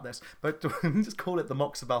name. We'll cut this, but just call it the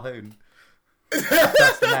Moxa Balhoun.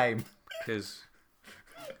 That's the name. Because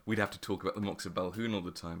we'd have to talk about the Moxa Balhoun all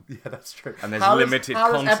the time. Yeah, that's true. And there's limited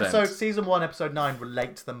content. How does season 1, episode 9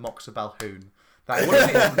 relate to the Moxa Balhoun?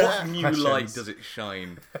 What new light does it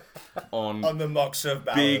shine on the Moxa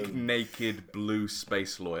Balhoun? Big naked blue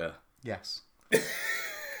space lawyer? Yes.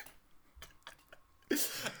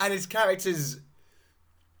 And his character's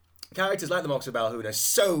characters like the Mox Balhoun are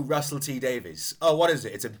so Russell T Davies. Oh, what is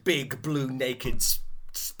it? It's a big blue naked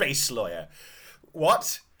space lawyer.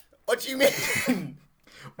 What? What do you mean?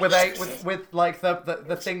 with like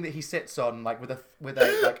the thing that he sits on, like with a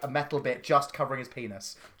like a metal bit just covering his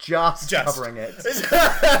penis, just covering it.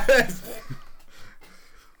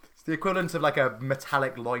 It's the equivalent of like a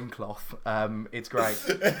metallic loincloth. It's great.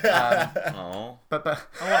 But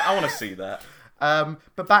I want to see that.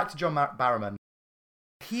 But back to John Barrowman.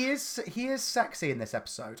 He is sexy in this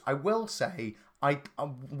episode. I will say, I'm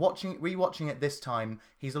rewatching it this time.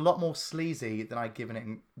 He's a lot more sleazy than I'd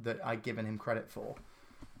given him credit for.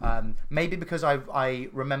 Maybe because I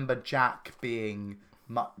remember Jack being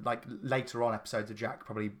like later on episodes of Jack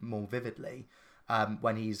probably more vividly,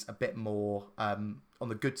 when he's a bit more on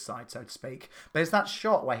the good side, so to speak. But there's that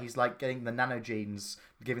shot where he's like giving the nanogenes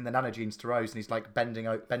to Rose, and he's like bending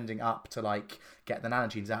up to like get the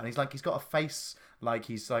nanogenes out, and he's got a face like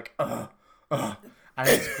he's like and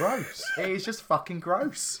it's gross. It is just fucking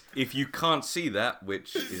gross. If you can't see that,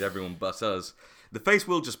 which is everyone but us, the face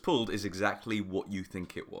Will just pulled is exactly what you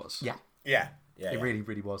think it was. Yeah. It really,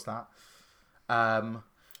 really was that.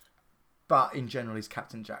 But in general, he's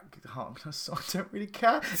Captain Jack Harkness, so I don't really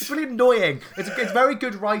care. It's really annoying. It's very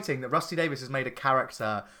good writing that Rusty Davies has made a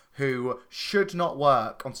character who should not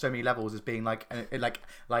work on so many levels as being like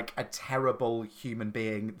a terrible human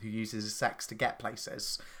being who uses sex to get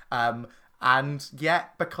places. And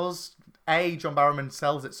yet, because A, John Barrowman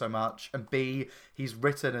sells it so much, and B, he's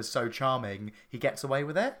written as so charming, he gets away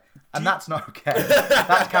with it. And that's not okay.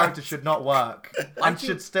 That character should not work. And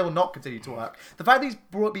should still not continue to work. The fact that he's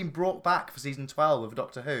been brought back for season 12 of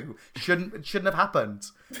Doctor Who shouldn't have happened.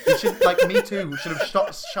 It should, like, Me Too should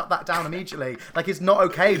have shut that down immediately. Like, it's not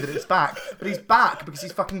okay that it's back. But he's back because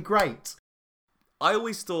he's fucking great. I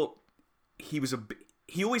always thought he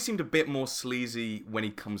always seemed a bit more sleazy when he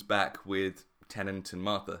comes back with Tennant and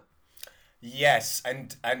Martha. Yes,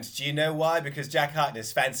 and do you know why? Because Jack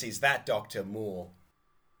Harkness fancies that Doctor more.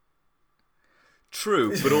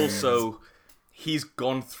 True, but also he's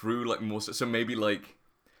gone through like more, so maybe like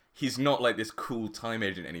he's not like this cool time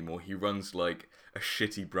agent anymore. He runs like a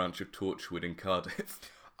shitty branch of Torchwood in Cardiff.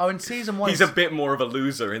 Oh, in season 1... He's a bit more of a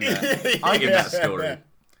loser in that, in that story.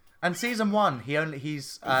 And season 1,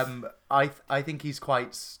 I think he's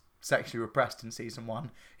quite sexually repressed in season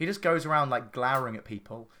 1. He just goes around like glowering at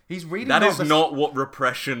people. He's really not what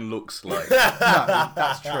repression looks like. No,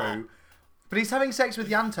 that's true. But he's having sex with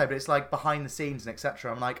Yanto, but it's like behind the scenes and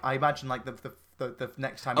etc. I'm like, I imagine like the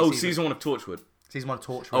next time. Season 1 of Torchwood. Season 1 of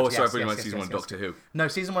Torchwood. Oh, sorry, I thought you meant season 1 of Doctor Who. No,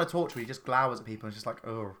 season 1 of Torchwood. He just glowers at people and it's just like,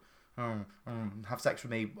 have sex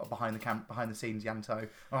with me behind the scenes, Yanto.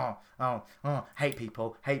 Hate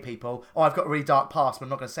people. Oh, I've got a really dark past, but I'm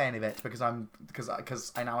not going to say any of it because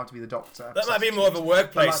I now have to be the Doctor. That might be more of a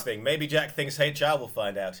workplace thing. Maybe Jack thinks HR will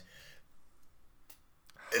find out.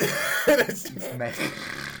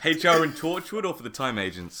 HR in Torchwood or for the time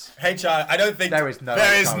agents? HR, I don't think there is no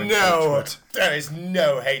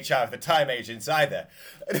HR for the time agents either.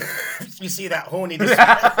 You see that horny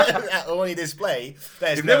display?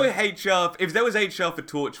 If there was HR for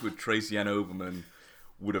Torchwood, Tracy Ann Oberman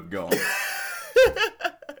would have gone.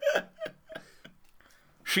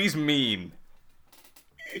 She's mean.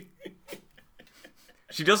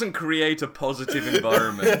 She doesn't create a positive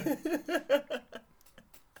environment.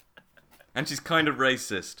 And she's kind of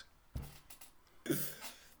racist.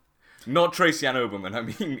 Not Tracy Ann Oberman, I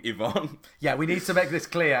mean Yvonne. Yeah, we need to make this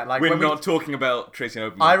clear. Like, we're not talking about Tracy Ann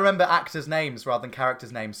Oberman. I remember actors' names rather than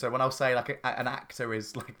characters' names, so when I'll say like an actor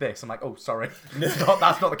is like this, I'm like, oh, sorry.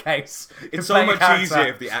 That's not the case. It's so much easier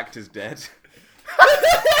if the actor's dead.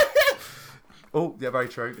 Oh, yeah, very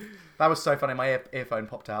true. That was so funny, my earphone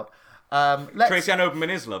popped out. Tracy Ann Oberman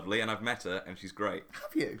is lovely, and I've met her, and she's great.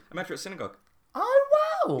 Have you? I met her at synagogue. Oh,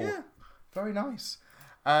 wow. Yeah. Very nice.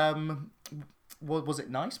 Was it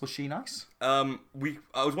nice? Was she nice? I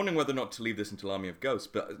was wondering whether or not to leave this until Army of Ghosts,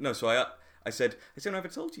 but no. So I said, "Has anyone ever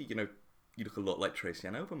told you, you look a lot like Tracy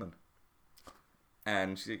Ann Oberman?"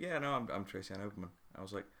 And she said, "Yeah, no, I'm Tracy Ann Oberman." I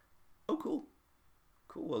was like, "Oh, cool.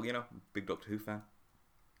 Well, big Doctor Who fan.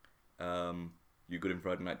 You're good in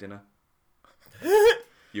Friday Night Dinner.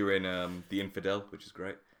 You're in The Infidel, which is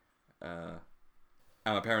great." And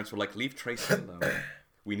my parents were like, "Leave Tracy alone.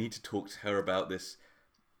 We need to talk to her about this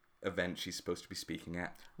event she's supposed to be speaking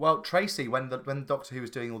at." Well, Tracy, when Doctor Who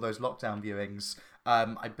was doing all those lockdown viewings,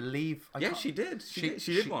 I believe. She did. She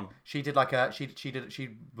did one. She did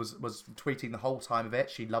She was tweeting the whole time of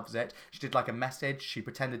it. She loves it. She did like a message. She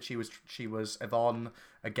pretended she was Yvonne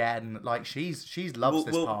again. Like she loves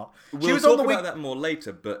this part. We'll talk about that more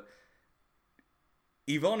later, but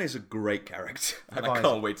Yvonne is a great character, and I Yvonne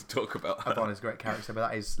can't wait to talk about her. Yvonne is a great character, but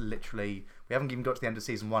that is literally... We haven't even got to the end of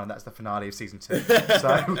season 1, and that's the finale of season 2.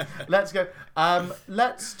 So let's go.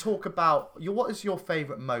 Let's talk about... What is your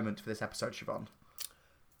favourite moment for this episode, Siobhan?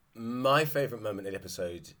 My favourite moment in the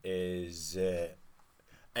episode is... it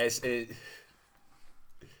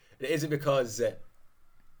isn't because...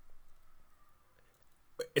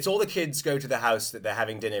 it's all the kids go to the house that they're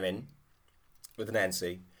having dinner in with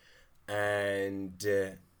Nancy, and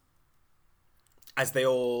as they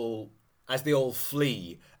all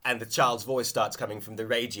flee, and the child's voice starts coming from the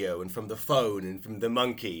radio and from the phone and from the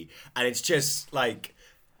monkey, and it's just like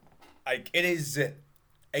it is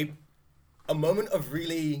a moment of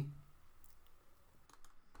really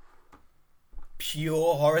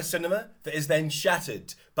pure horror cinema that is then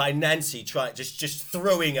shattered by Nancy just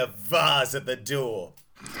throwing a vase at the door.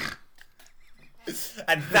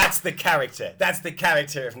 And that's the character. That's the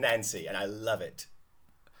character of Nancy, and I love it.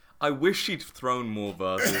 I wish she'd thrown more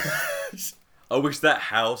vases. I wish that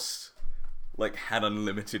house, had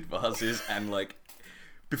unlimited vases, and,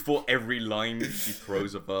 before every line she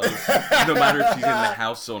throws a vase, no matter if she's in the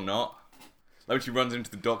house or not. Like when she runs into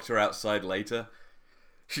the doctor outside later,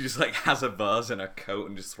 she just, has a vase in her coat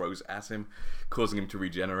and just throws at him, causing him to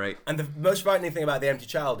regenerate. And the most frightening thing about the empty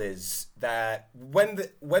child is that when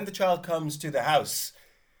the child comes to the house,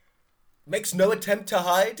 makes no attempt to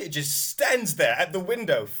hide. It just stands there at the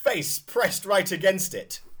window, face pressed right against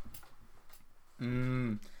it.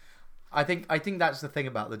 I think that's the thing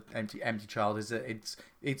about the empty child, is that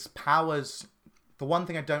its powers. The one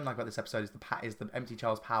thing I don't like about this episode is the empty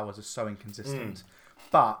child's powers are so inconsistent,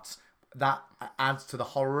 but that adds to the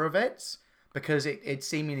horror of it, because it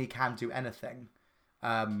seemingly can do anything,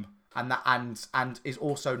 and is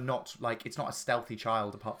also not it's not a stealthy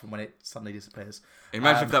child apart from when it suddenly disappears.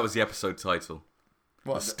 Imagine if that was the episode title.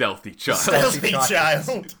 What? The Stealthy Child. Stealthy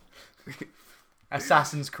child.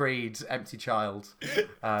 Assassin's Creed Empty Child.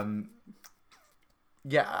 I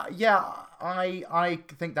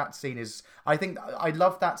think that scene is... I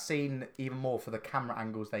love that scene even more for the camera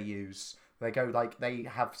angles they use. They go they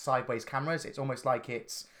have sideways cameras. It's almost like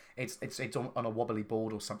it's on a wobbly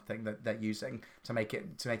board or something that they're using to make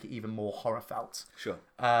it even more horror felt. Sure.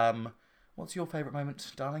 What's your favourite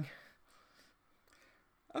moment, darling?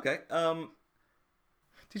 Okay.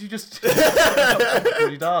 Did you just...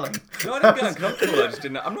 you darling? No, I didn't get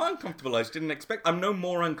uncomfortable. I'm not uncomfortable. I just didn't expect... I'm no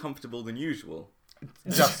more uncomfortable than usual. I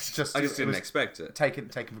just didn't expect it.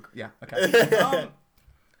 Yeah, okay.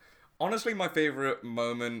 Honestly, my favourite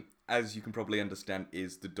moment, as you can probably understand,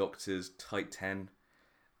 is the Doctor's tight 10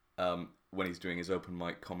 when he's doing his open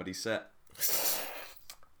mic comedy set.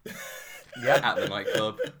 At the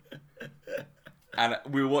nightclub. And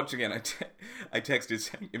we were watching it, and I texted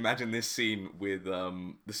saying, imagine this scene with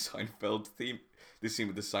the Seinfeld theme. This scene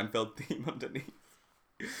with the Seinfeld theme underneath.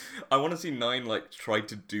 I want to see Nine, try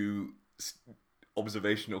to do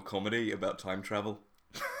observational comedy about time travel.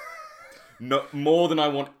 No, more than I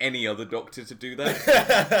want any other Doctor to do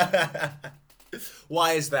that.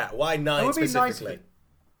 Why is that? Why Nine specifically?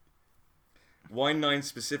 Why 9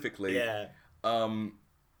 specifically? Yeah.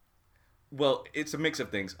 Well, it's a mix of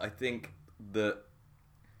things. I think that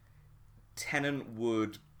Tennant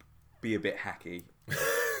would be a bit hacky.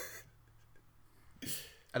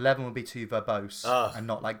 11 would be too verbose and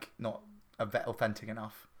not authentic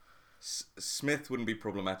enough. Smith wouldn't be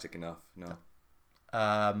problematic enough. No.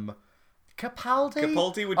 Capaldi?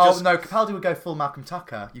 Capaldi would just... Oh, no, Capaldi would go full Malcolm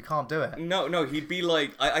Tucker. You can't do it. No, he'd be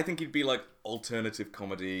I think he'd be alternative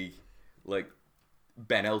comedy,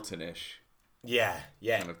 Ben Elton-ish. Yeah.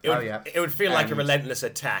 Kind of. It would feel like a relentless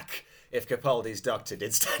attack if Capaldi's Doctor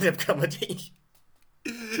did stand-up comedy.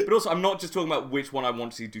 But also, I'm not just talking about which one I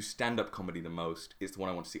want to see do stand-up comedy the most. It's the one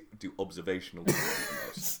I want to see do observational comedy the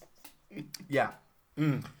most. Yeah.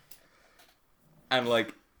 And,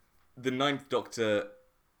 the Ninth Doctor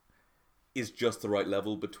is just the right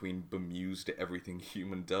level between bemused at everything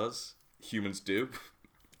humans do,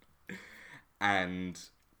 and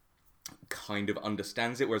kind of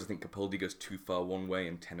understands it, whereas I think Capaldi goes too far one way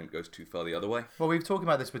and Tennant goes too far the other way. Well, we've talked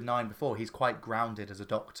about this with 9 before. He's quite grounded as a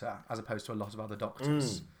Doctor, as opposed to a lot of other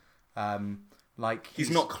Doctors. He's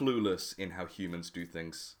not clueless in how humans do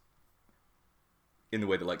things in the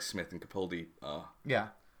way that Smith and Capaldi are. Yeah,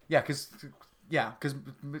 because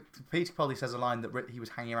Peter Capaldi says a line that he was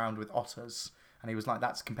hanging around with otters, and he was like,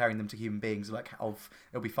 that's comparing them to human beings,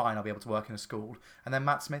 it'll be fine, I'll be able to work in a school. And then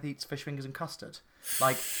Matt Smith eats fish fingers and custard.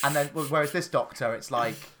 And then, whereas this Doctor, it's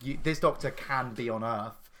this Doctor can be on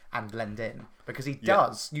Earth and blend in, because he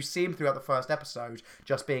does. You see him throughout the first episode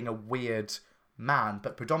just being a weird man,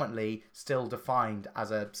 but predominantly still defined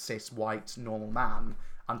as a cis white normal man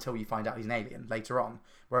until you find out he's an alien later on.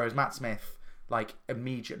 Whereas Matt Smith, like,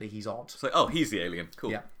 immediately he's odd. It's like, oh, he's the alien.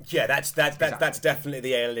 Cool. Yeah, that's definitely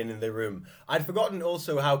the alien in the room. I'd forgotten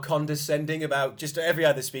also how condescending about just every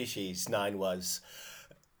other species 9 was.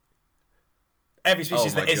 Every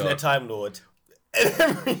species that isn't a Time Lord.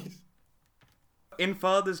 In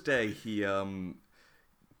Father's Day, he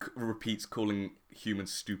repeats calling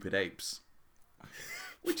humans stupid apes,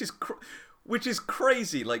 which is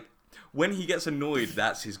crazy. Like, when he gets annoyed,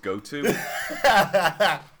 that's his go-to.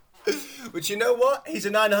 But you know what? He's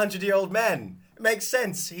a 900-year-old man. It makes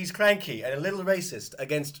sense. He's cranky and a little racist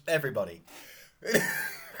against everybody.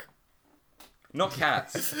 Not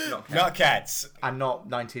cats. Not cats. And not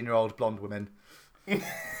 19-year-old blonde women.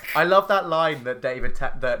 I love that line that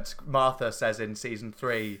that Martha says in season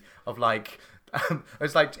 3 of like,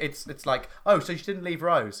 it's like, oh, so she didn't leave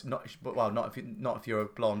Rose? Not if you're a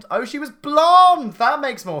blonde. Oh, she was blonde. That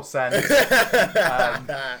makes more sense.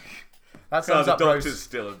 That sums the up doctor's Rose.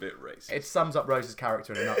 still a bit racist. It sums up Rose's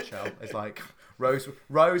character in a nutshell. It's like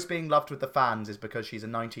Rose being loved with the fans is because she's a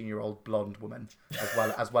 19-year-old blonde woman,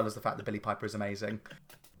 as well as the fact that Billie Piper is amazing,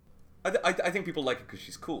 I think people like her because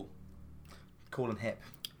she's cool. cool and hip.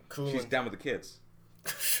 Cool. She's down with the kids.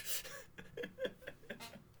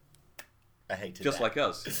 I hated Just that. like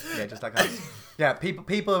us. Yeah, just like us. Yeah,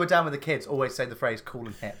 people who are down with the kids always say the phrase "cool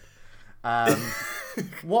and hip."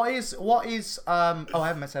 What is? Oh, I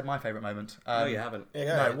haven't said my favourite moment. No, you haven't.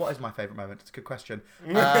 No, what is my favourite moment? It's a good question.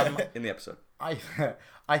 In the episode. I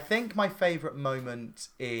think my favourite moment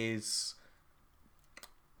is.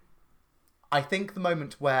 I think the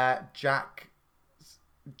moment where Jack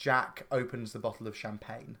opens the bottle of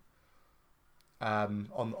champagne.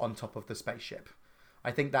 On top of the spaceship. I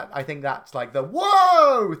think that's like the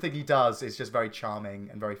whoa thing he does is just very charming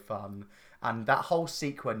and very fun. And that whole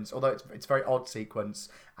sequence, although it's a very odd sequence,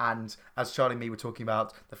 and as Charlie and me were talking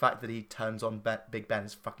about, the fact that he turns on Big Ben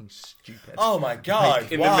is fucking stupid. Oh my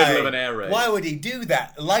god! In the middle of an air raid. Why would he do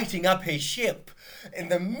that? Lighting up his ship in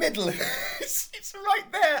the middle. It's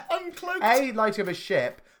right there, uncloaked. A, lighting up a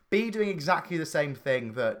ship. B, doing exactly the same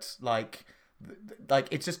thing that like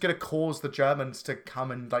it's just going to cause the Germans to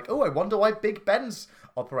come and like, oh, I wonder why Big Ben's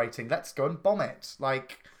operating. Let's go and bomb it.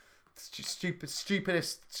 Like, stupidest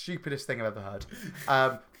thing I've ever heard.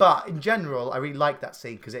 But in general, I really like that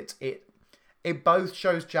scene because it both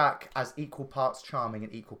shows Jack as equal parts charming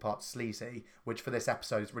and equal parts sleazy, which for this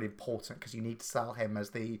episode is really important because you need to sell him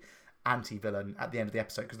as the anti-villain at the end of the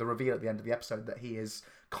episode, because the reveal at the end of the episode that he is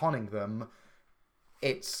conning them,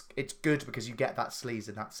 it's good because you get that sleaze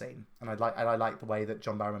in that scene, and I like the way that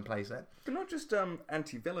John Barrowman plays it. But not just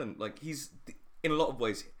anti-villain. Like, in a lot of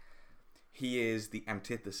ways, he is the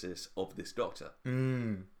antithesis of this Doctor.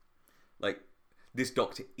 Like, this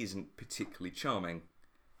Doctor isn't particularly charming.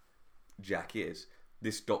 Jack is.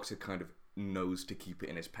 This Doctor kind of knows to keep it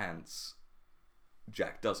in his pants.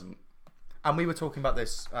 Jack doesn't. And we were talking about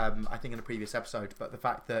this, I think, in a previous episode, but the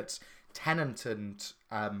fact that Tennant and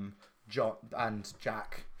John and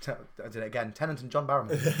Jack, I did it again, Tennant and John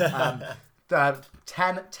Barrowman.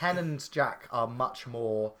 Ten and Jack are much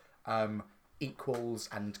more equals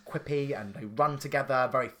and quippy, and they run together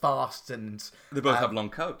very fast, and They both have long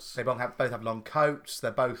coats. they both have long coats.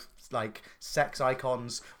 They're both like sex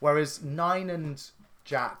icons, whereas Nine and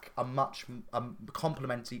Jack are much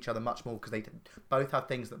complement each other much more because they both have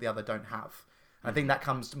things that the other don't have. I think that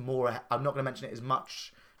comes more. I'm not going to mention it as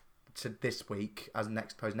much to this week as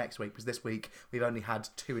next week, because this week we've only had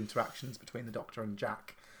 2 interactions between the Doctor and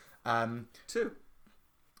Jack. 2.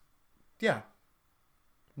 Yeah.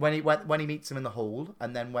 When he meets him in the hall,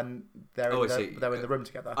 and then when they're in the room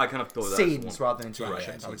together. I kind of thought that scenes rather than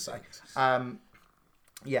interactions, I would say.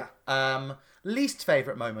 Yeah. Least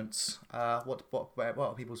favourite moments. What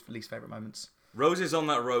are people's least favourite moments? Rose is on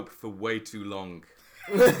that rope for way too long.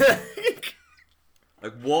 Like,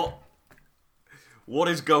 what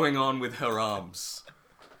is going on with her arms?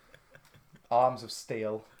 Arms of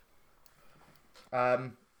steel.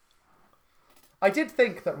 I did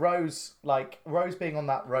think that Rose being on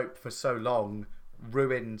that rope for so long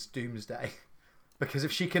ruined Doomsday. Because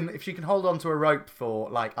if she can hold on to a rope for,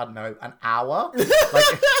 like, I don't know, an hour, like,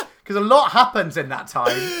 because a lot happens in that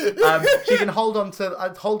time, she can hold on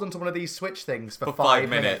to one of these switch things for 5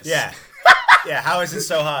 minutes. Yeah. Yeah, how is it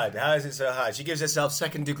so hard? She gives herself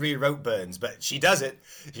 2nd-degree rope burns, but she does it.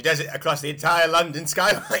 She does it across the entire London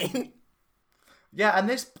skyline. Yeah, and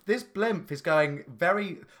this blimp is going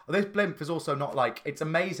very. This blimp is also not like. It's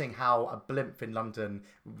amazing how a blimp in London,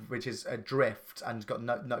 which is adrift and got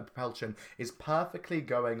no propulsion, is perfectly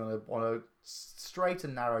going on a straight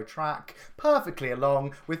and narrow track, perfectly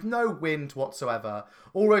along with no wind whatsoever.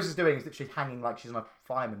 All Rose is doing is literally hanging like she's on a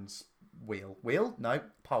fireman's wheel. Wheel? No,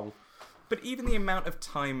 pole. But even the amount of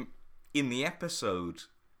time in the episode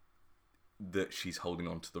that she's holding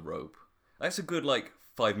onto the rope, that's a good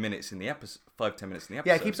 5 minutes in the episode, 5-10 minutes in the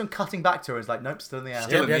episode. Yeah, it keeps on cutting back to her. It's like, nope, still in the air.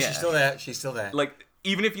 Still in the air. She's still there. She's still there. Like,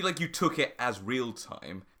 even if you took it as real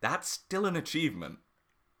time, that's still an achievement.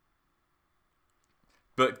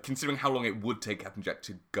 But considering how long it would take Captain Jack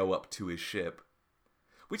to go up to his ship,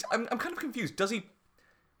 which I'm kind of confused.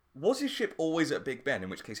 Was his ship always at Big Ben? In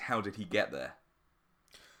which case, how did he get there?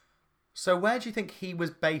 So where do you think he was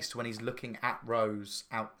based when he's looking at Rose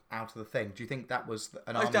out of the thing? Do you think that was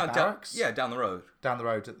an army barracks? Down the road. Down the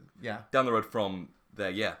road, yeah. Down the road from there,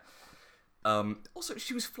 yeah. Also,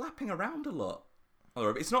 she was flapping around a lot.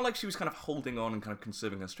 It's not like she was kind of holding on and kind of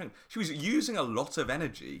conserving her strength. She was using a lot of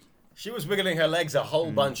energy. She was wiggling her legs a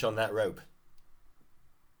whole bunch on that rope.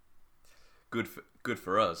 Good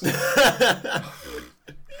for us.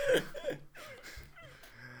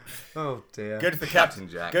 Oh dear. Good for Captain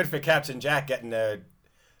Jack. Good for Captain Jack getting a.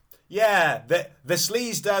 Yeah, the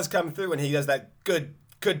sleaze does come through, and he does that good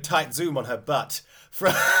tight zoom on her butt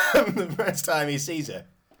from the first time he sees her.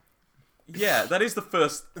 Yeah, that is the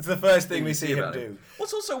first. It's the first thing we see him do.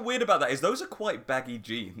 What's also weird about that is those are quite baggy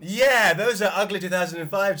jeans. Yeah, those are ugly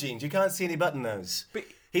 2005 jeans. You can't see any butt in those. But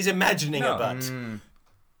he's imagining a butt.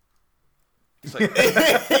 It's like,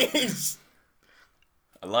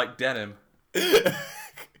 I like denim.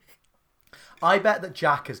 I bet that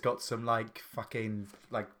Jack has got some fucking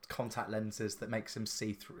contact lenses that makes him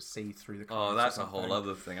see through the. Oh, that's a whole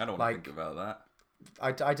other thing. I don't want to think about that.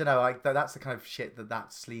 I don't know. That's the kind of shit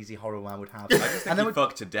that sleazy horror man would have. I just think he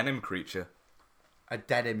fucked a denim creature. A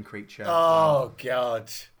denim creature. Oh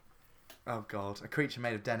god. Oh god, a creature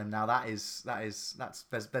made of denim. Now that's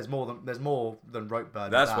there's more than rope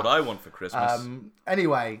burn. That's what I want for Christmas.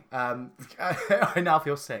 Anyway, I now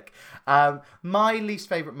feel sick. My least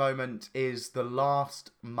favourite moment is the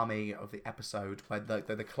last mummy of the episode, where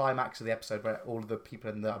the climax of the episode, where all of the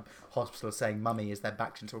people in the hospital are saying "mummy" as they're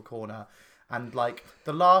backed into a corner, and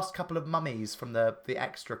the last couple of mummies from the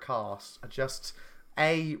extra cast are just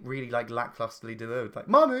really lacklusterly delivered,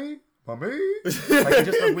 "mummy." Mummy? Just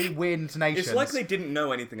really weird intonations. It's like they didn't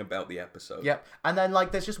know anything about the episode. Yep. And then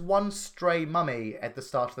there's just one stray mummy at the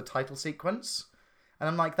start of the title sequence. And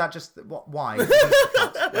I'm like, that just why?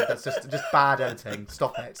 That's just bad editing.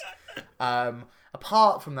 Stop it.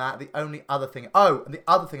 Apart from that, the other thing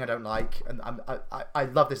I don't like, and I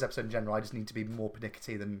love this episode in general, I just need to be more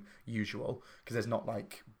pernickety than usual, because there's not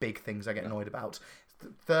big things I get annoyed about.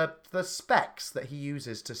 The specs that he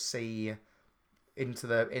uses to see into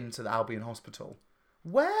the Albion Hospital.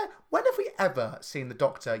 When have we ever seen the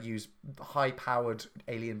Doctor use high-powered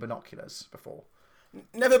alien binoculars before?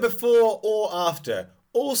 Never before or after.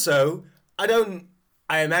 Also,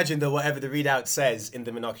 I imagine that whatever the readout says in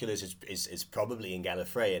the binoculars is probably in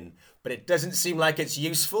Gallifreyan, but it doesn't seem like it's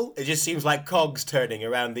useful. It just seems like cogs turning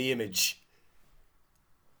around the image.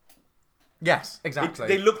 Yes, exactly.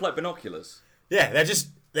 They look like binoculars. Yeah, they're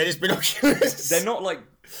just binoculars. They're not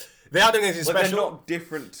They are doing anything special. They're not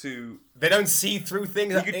different to. They don't see through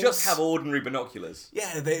things. You could just have ordinary binoculars.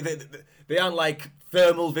 Yeah, they aren't like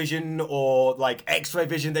thermal vision or X-ray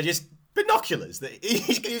vision. They're just binoculars.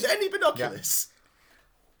 You can use any binoculars. Yeah.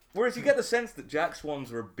 Whereas you get the sense that Jack's ones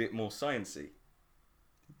are a bit more sciencey.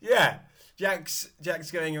 Yeah, Jack's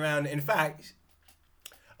going around. In fact,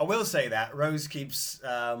 I will say that Rose keeps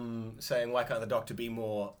saying, "Why can't the Doctor be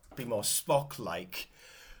more Spock-like?"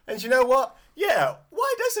 And you know what? Yeah,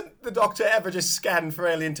 why doesn't the Doctor ever just scan for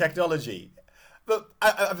alien technology? But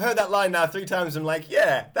I've heard that line now 3 times. I'm like,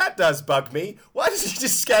 yeah, that does bug me. Why does he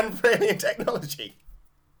just scan for alien technology?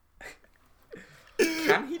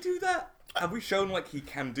 Can he do that? Have we shown he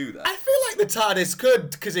can do that? I feel like the TARDIS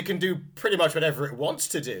could, because it can do pretty much whatever it wants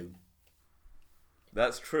to do.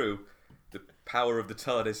 That's true. The power of the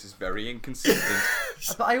TARDIS is very inconsistent.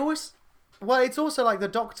 But it's also the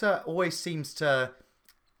Doctor always seems to.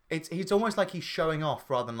 It's almost like he's showing off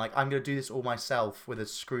rather than I'm going to do this all myself with a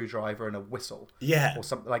screwdriver and a whistle. Yeah. Or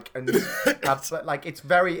something and that's it's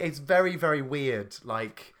very very weird.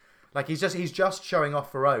 He's just showing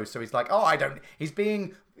off for Rose. So he's he's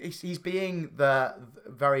being the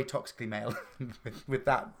very toxically male with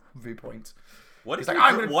that viewpoint.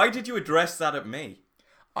 Why did you address that at me?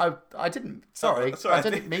 I didn't. Sorry, I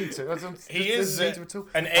didn't mean to. He is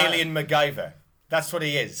an alien MacGyver. That's what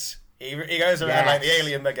he is. He goes around like the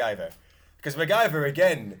alien MacGyver. Because MacGyver,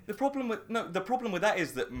 again... The problem with that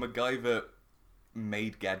is that MacGyver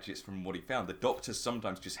made gadgets from what he found. The Doctor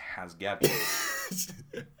sometimes just has gadgets.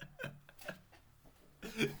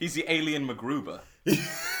 He's the alien MacGruber. The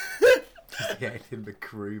alien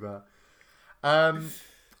MacGruber.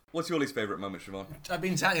 What's your least favourite moment, Siobhan? I've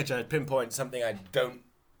been trying to pinpoint something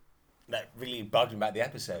that really bugged me about the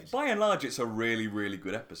episode. By and large, it's a really, really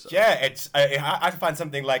good episode. Yeah, I find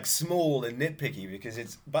something like small and nitpicky because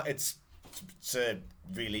it's a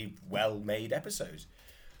really well-made episode.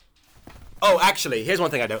 Oh, actually, here's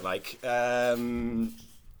one thing I don't like.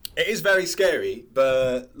 It is very scary,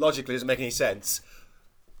 but logically doesn't make any sense.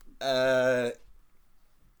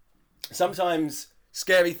 Sometimes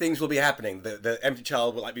scary things will be happening. The empty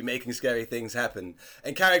child will be making scary things happen,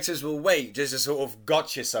 and characters will wait just to sort of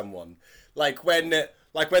gotcha someone. Like when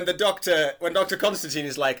Dr. Constantine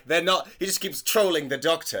is like, they're not. He just keeps trolling the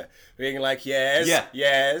Doctor, being like, yes,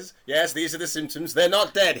 these are the symptoms. They're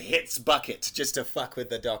not dead. Hits bucket just to fuck with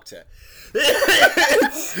the Doctor.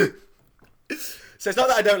 So it's not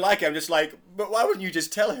that I don't like him. I'm just like, but why wouldn't you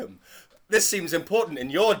just tell him? This seems important,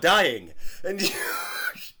 and you're dying. And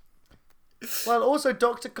well, also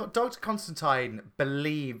Dr. Constantine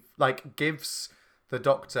gives the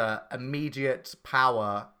Doctor immediate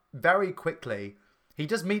power very quickly. He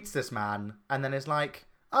just meets this man and then is like,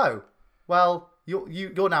 "Oh, well,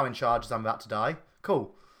 you're now in charge as I'm about to die.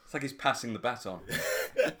 Cool." It's like he's passing the baton.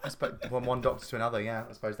 I suppose from one Doctor to another. Yeah,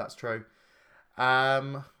 I suppose that's true.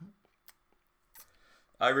 I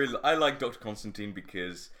like Dr. Constantine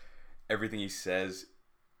because everything he says,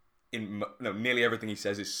 nearly everything he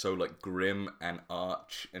says is so like grim and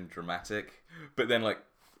arch and dramatic. But then like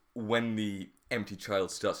when the empty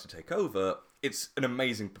child starts to take over, it's an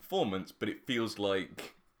amazing performance, but it feels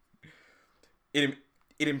like it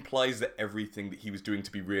implies that everything that he was doing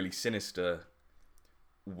to be really sinister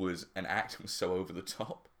was an act and was so over the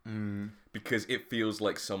top. Because it feels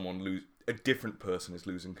like a different person is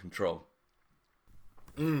losing control.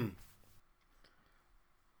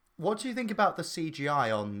 What do you think about the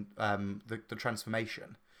CGI on the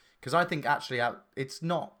transformation? Because I think actually it's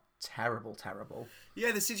not terrible.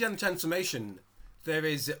 yeah, the CGI and the transformation. There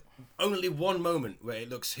is only one moment where it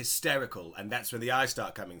looks hysterical, and that's when the eyes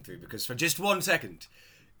start coming through. Because for just 1 second,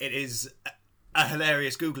 it is a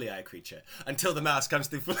hilarious googly eye creature until the mask comes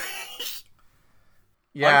through. I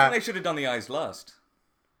think they should have done the eyes last,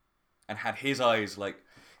 and had his eyes like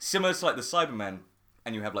similar to like the Cybermen,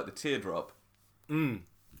 and you have like the teardrop.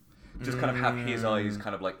 Just kind of have his eyes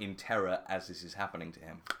kind of like in terror as this is happening to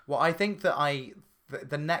him. Well, I think that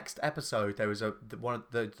the next episode there was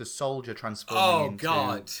the soldier transforming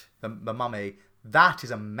into the mummy. That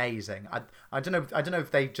is amazing. I don't know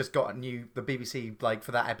if they just got the BBC like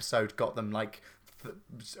for that episode got them like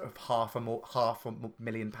half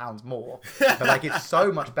 £500,000 more. But like it's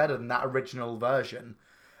so much better than that original version.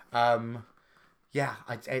 Yeah,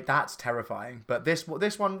 that's terrifying. But this one,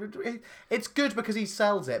 it's good because he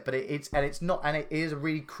sells it. But it is a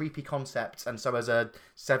really creepy concept. And so as a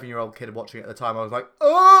 7-year-old kid watching it at the time, I was like,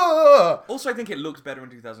 oh. Also, I think it looked better in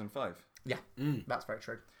 2005. Yeah, that's very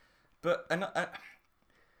true. But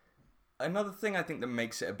another thing I think that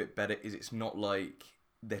makes it a bit better is it's not like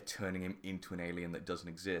they're turning him into an alien that doesn't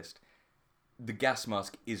exist. The gas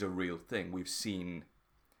mask is a real thing. We've seen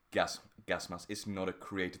gas mask. It's not a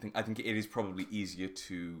creative thing. I think it is probably easier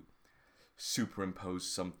to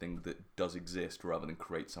superimpose something that does exist rather than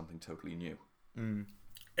create something totally new.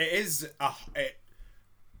 It is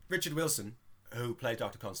Richard Wilson, who played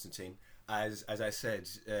Dr. Constantine, as I said,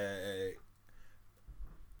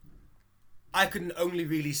 I can only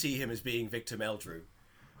really see him as being Victor Meldrew.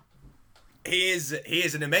 He is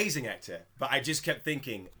an amazing actor, but I just kept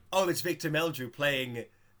thinking, oh, it's Victor Meldrew playing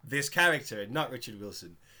this character and not Richard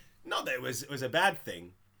Wilson. Not that it was a bad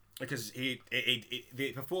thing, because the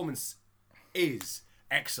performance is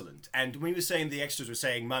excellent. And when you were saying the extras were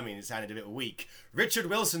saying mummy and it sounded a bit weak, Richard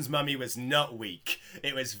Wilson's mummy was not weak.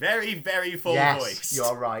 It was very, very full voice. Yes,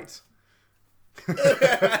 you're right.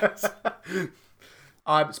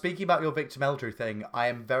 Speaking about your Victor Meldrew thing,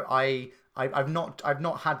 I've not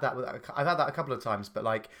had that. I've had that a couple of times, but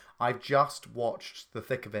like I've just watched The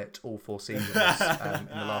Thick of It, all 4 seasons in the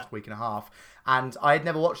last week and a half, and I had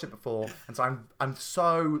never watched it before, and so I'm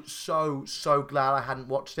so glad I hadn't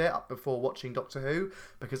watched it before watching Doctor Who,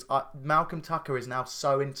 because Malcolm Tucker is now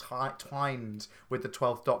so entwined with the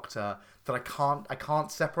 12th Doctor that I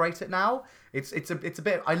can't separate it now. It's a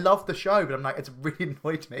bit. I love the show, but I'm like, it's really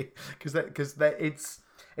annoyed me because it's.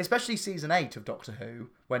 Especially season 8 of Doctor Who,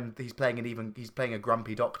 when he's playing a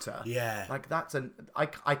grumpy doctor. Yeah, like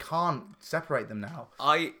I can't separate them now.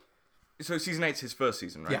 So season 8's his first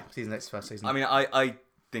season, right? Yeah, season 8's first season. I mean, I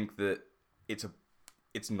think that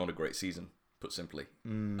it's not a great season, put simply.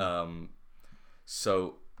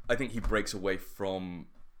 So I think he breaks away from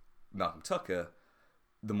Malcolm Tucker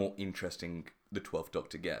the more interesting the 12th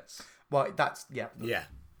Doctor gets. Well, that's yeah.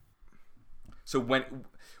 So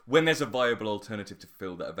when there's a viable alternative to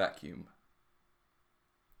fill that vacuum,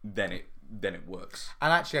 then it works.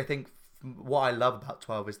 And actually, I think what I love about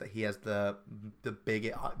 12 is that he has the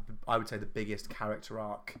biggest, I would say, the biggest character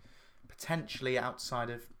arc potentially outside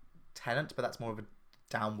of Tennant, but that's more of a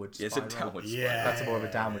downward spiral. It's a downward spiral. Yeah. That's more of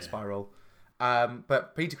a downward spiral.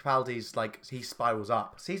 But Peter Capaldi's like he spirals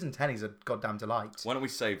up. Season 10, he's a goddamn delight. Why don't we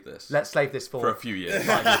save this? Let's save this for a few years.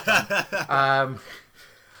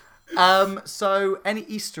 So any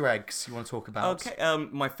Easter eggs you want to talk about? Okay.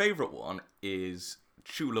 My favourite one is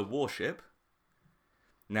Chula Warship.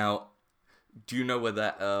 Now, do you know where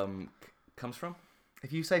that comes from?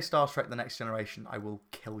 If you say Star Trek: The Next Generation, I will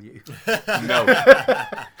kill you. No.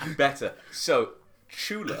 Better. So,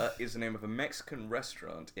 Chula is the name of a Mexican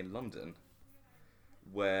restaurant in London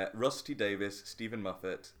where Russell T Davies, Stephen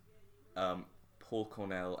Moffat, Paul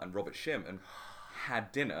Cornell, and Robert Sherman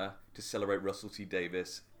had dinner to celebrate Russell T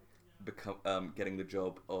Davies getting the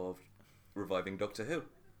job of reviving Doctor Who.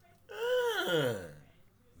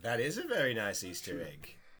 That is a very nice Easter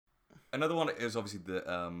egg. Another one is obviously that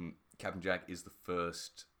Captain Jack is the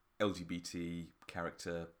first LGBT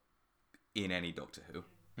character in any Doctor Who.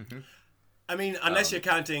 Mm-hmm. I mean, unless you're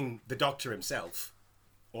counting the Doctor himself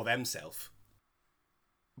or themself.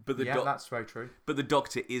 But that's very true. But the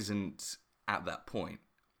Doctor isn't at that point.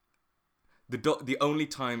 The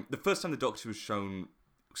first time the Doctor was shown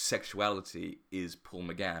sexuality is Paul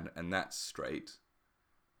McGann, and that's straight.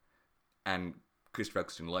 And Christopher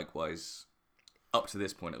Eccleston likewise, up to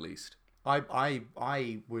this point at least. I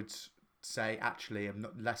would say actually I'm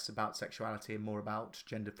not less about sexuality and more about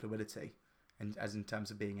gender fluidity, and as in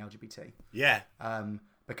terms of being LGBT. Yeah.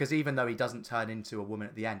 Because even though he doesn't turn into a woman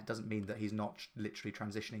at the end, it doesn't mean that he's not literally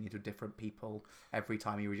transitioning into different people every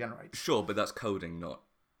time he regenerates. Sure, but that's coding, not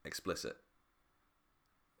explicit.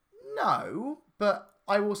 No, but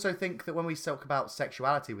I also think that when we talk about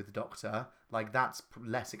sexuality with the Doctor, like that's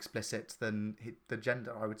less explicit than the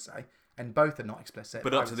gender, I would say. And both are not explicit.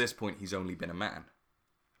 But up to this point, he's only been a man.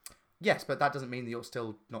 Yes, but that doesn't mean that you're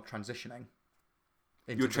still not transitioning.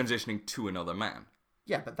 You're transitioning to another man.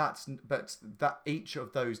 Yeah, but that each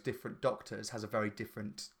of those different Doctors has a very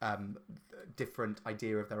different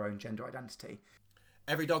idea of their own gender identity.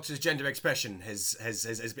 Every Doctor's gender expression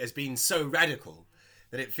has been so radical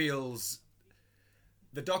that it feels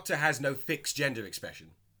the Doctor has no fixed gender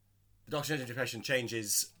expression. The Doctor's gender expression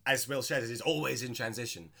changes, as Will says, it is always in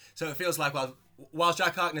transition. So it feels like while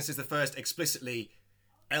Jack Harkness is the first explicitly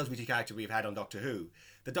LGBT character we've had on Doctor Who,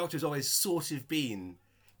 the Doctor's always sort of been,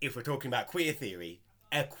 if we're talking about queer theory,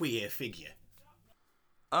 a queer figure.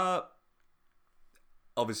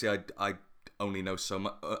 Obviously, I only know so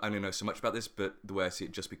much. I only know so much about this, but the way I see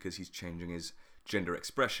it, just because he's changing his gender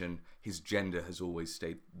expression, his gender has always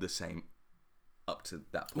stayed the same up to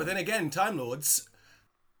that point. But then again, Time Lords,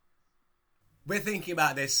 we're thinking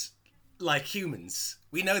about this like humans.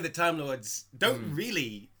 We know that Time Lords don't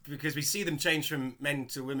really, because we see them change from men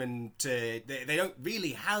to women to... They don't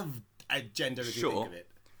really have a gender as you think of it.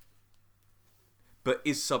 But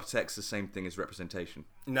is subtext the same thing as representation?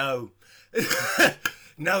 No.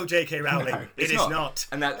 No, J.K. Rowling. No, it is not.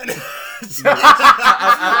 And that...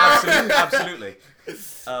 absolutely.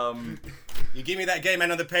 You give me that gay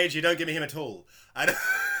man on the page, you don't give me him at all.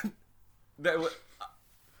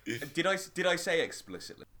 Did I say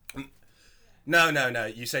explicitly? No.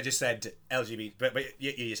 You just said LGBT, but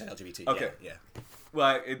you said LGBT. Okay. Yeah.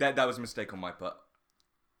 Well, that was a mistake on my part.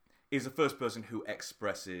 Is the first person who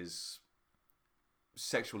expresses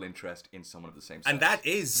sexual interest in someone of the same sex. And that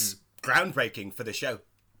is groundbreaking for the show.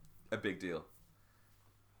 A big deal.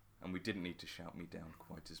 And we didn't need to shout me down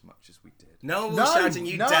quite as much as we did. No one was shouting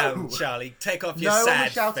you down, Charlie. Take off your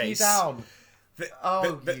sad face. No one was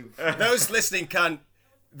shouting you down.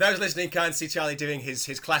 Those listening can't see Charlie doing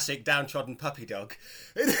his classic downtrodden puppy dog.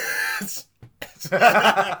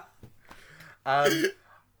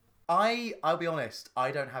 I'll be honest,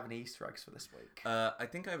 I don't have any Easter eggs for this week. I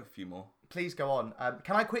think I have a few more. Please go on.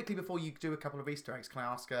 Can I quickly, before you do a couple of Easter eggs, can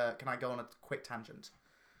I go on a quick tangent?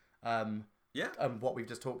 Yeah. What we've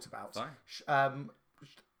just talked about. Fine.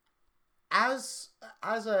 As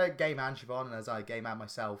a gay man, Siobhan, and as a gay man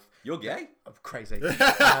myself... You're gay? I'm crazy.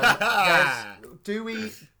 Do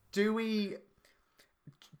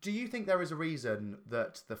you think there is a reason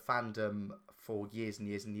that the fandom for years and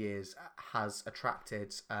years and years has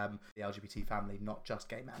attracted the LGBT family, not just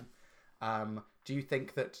gay men? Do you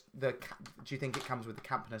think that do you think it comes with the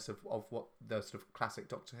campness of what the sort of classic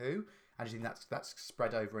Doctor Who, and do you think that's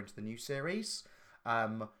spread over into the new series?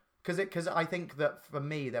 Because I think that for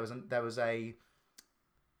me there was a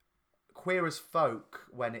Queer as Folk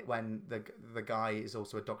when the guy is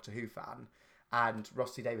also a Doctor Who fan, and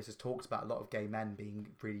Ross T. Davies has talked about a lot of gay men being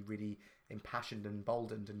really, really impassioned and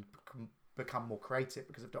emboldened and become more creative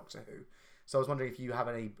because of Doctor Who. So I was wondering if you have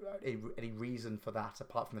any reason for that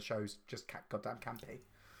apart from the show's just goddamn campy.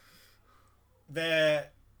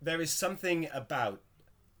 There is something about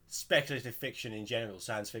speculative fiction in general,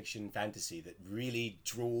 science fiction, fantasy, that really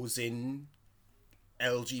draws in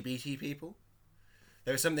LGBT people.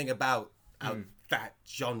 There is something about that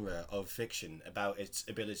genre of fiction, about its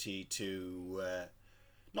ability to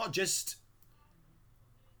not just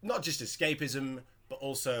escapism, but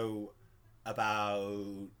also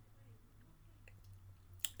about,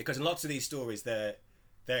 because in lots of these stories there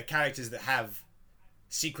are characters that have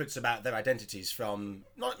secrets about their identities from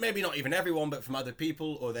maybe not even everyone, but from other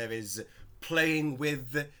people, or there is playing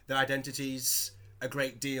with their identities a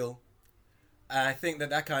great deal. And I think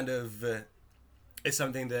that kind of is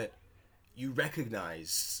something that you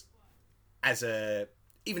recognize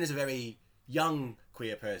even as a very young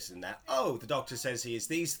queer person, that the Doctor says he is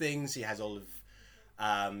these things, he has all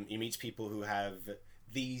of he meets people who have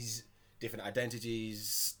these different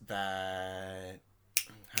identities, that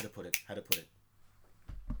how to put it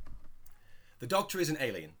the Doctor is an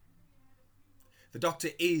alien. The Doctor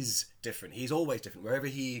is different. He's always different. Wherever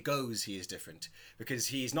he goes, he is different, because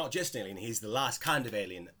he's not just an alien, he's the last kind of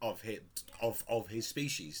alien of his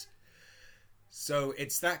species. So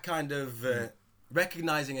it's that kind of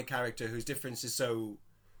recognizing a character whose difference is so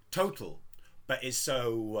total, but is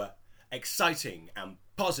so exciting and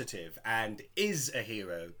positive and is a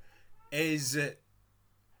hero, is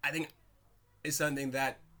I think is something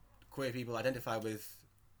that queer people identify with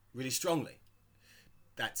really strongly.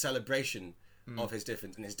 That celebration of his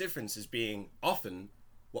difference, and his difference as being often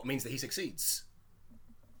what means that he succeeds.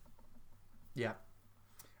 Yeah.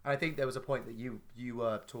 And I think there was a point that you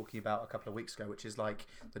were talking about a couple of weeks ago, which is like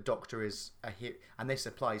the Doctor is a hero, and this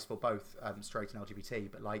applies for both straight and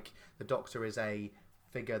LGBT, but like the Doctor is a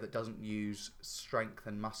figure that doesn't use strength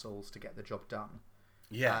and muscles to get the job done.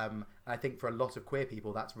 Yeah. And I think for a lot of queer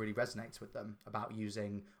people, that really resonates with them, about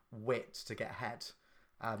using wit to get ahead,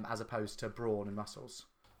 as opposed to brawn and muscles.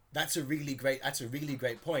 That's a really great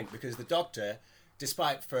point, because the Doctor,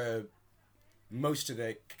 despite for most of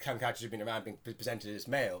the characters who've been around being presented as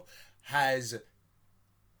male, has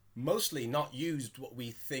mostly not used what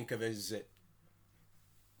we think of as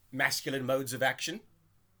masculine modes of action.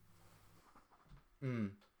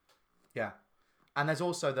 Yeah. And there's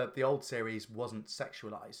also the old series wasn't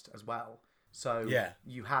sexualized as well. So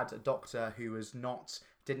you had a Doctor who was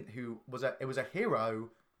it was a hero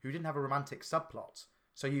who didn't have a romantic subplot.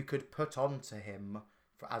 So you could put onto him,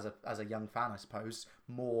 as a young fan, I suppose,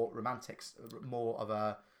 more romantics, more of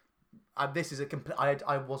a. This is a complete.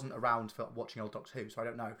 I wasn't around for watching old Doctor Who, so I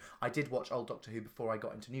don't know. I did watch old Doctor Who before I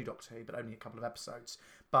got into new Doctor Who, but only a couple of episodes.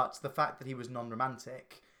 But the fact that he was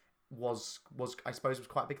non-romantic was I suppose was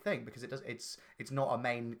quite a big thing, because it's not a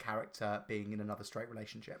main character being in another straight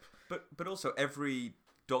relationship. But also every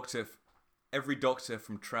Doctor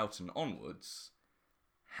from Troughton onwards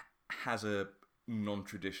has a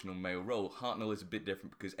non-traditional male role. Hartnell is a bit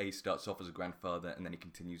different because he starts off as a grandfather and then he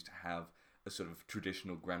continues to have a sort of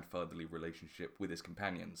traditional grandfatherly relationship with his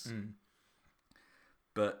companions.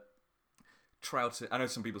 But Troughton, I know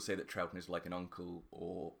some people say that Troughton is like an uncle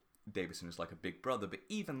or Davison is like a big brother, but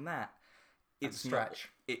even that, it's a stretch.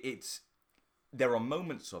 There are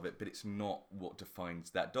moments of it, but it's not what defines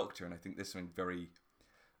that Doctor, and I think there's something very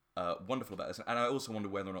wonderful about this. And I also wonder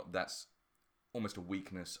whether or not that's almost a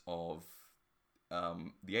weakness of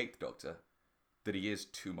the Eighth Doctor, that he is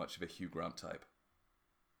too much of a Hugh Grant type,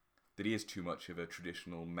 that he is too much of a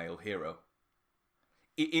traditional male hero.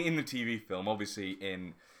 In the TV film, obviously,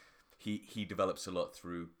 he develops a lot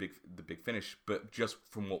through the Big Finish, but just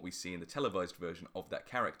from what we see in the televised version of that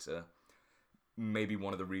character, maybe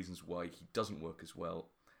one of the reasons why he doesn't work as well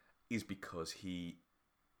is because he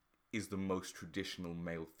is the most traditional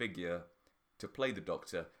male figure to play the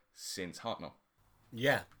Doctor since Hartnell.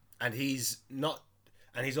 Yeah, and he's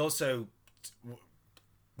also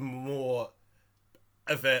more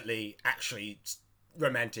overtly actually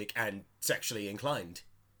romantic and sexually inclined.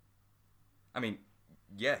 I mean,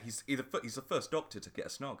 yeah, he's the first Doctor to get a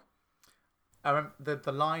snog. I remember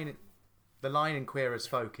the line in Queer as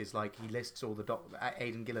Folk is like he lists all the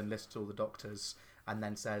Aidan Gillen lists all the Doctors and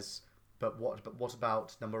then says but what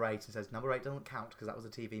about number 8? And says number 8 doesn't count because that was a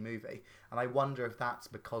TV movie. And I wonder if that's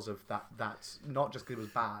because of that. That's not just because it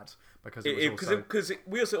was bad, because it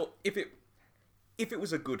was also if it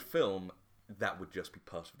was a good film, that would just be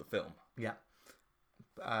part of the film. Yeah.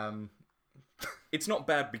 It's not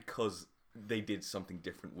bad because they did something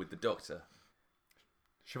different with the Doctor.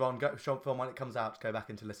 Siobhan, when it comes out, go back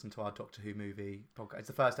and to listen to our Doctor Who movie podcast. It's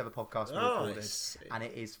the first ever podcast we recorded, and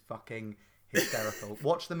it is fucking hysterical.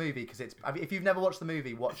 Watch the movie because if you've never watched the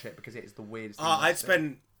movie, watch it because it's the weirdest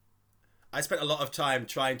thing. I spent a lot of time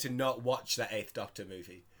trying to not watch that 8th Doctor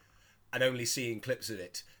movie and only seeing clips of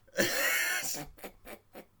it.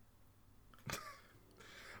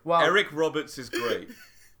 Well, Eric Roberts is great.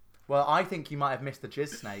 Well, I think you might have missed the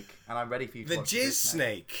Jizz Snake, and I'm ready for you to watch the Jizz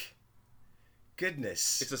Snake.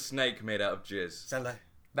 Goodness. It's a snake made out of jizz. Sound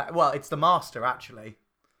like... Well, it's the Master, actually.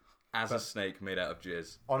 A snake made out of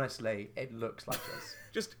jizz. Honestly, it looks like jizz.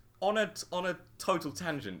 Just on a total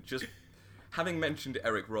tangent, just having mentioned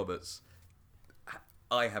Eric Roberts,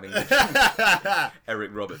 I having mentioned Eric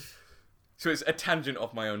Roberts. So it's a tangent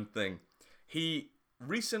of my own thing. He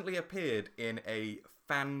recently appeared in a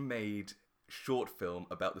fan-made short film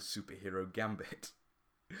about the superhero Gambit,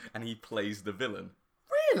 and he plays the villain.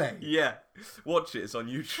 Really? Yeah. Watch it. It's on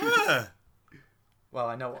YouTube. Well,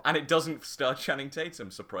 I know. And it doesn't star Channing Tatum,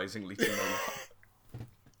 surprisingly, to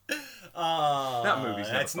me. That movie's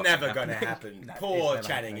that's never going to happen. No, Poor never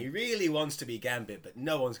Channing. happening. He really wants to be Gambit, but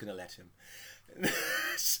no one's going to let him.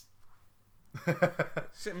 Is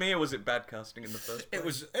it me or was it bad casting in the first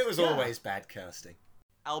place? It was always bad casting.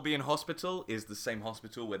 Albion Hospital is the same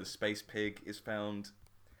hospital where the space pig is found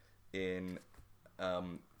in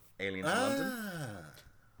Aliens in London.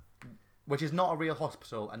 Which is not a real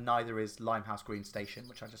hospital, and neither is Limehouse Green Station,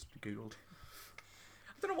 which I just googled.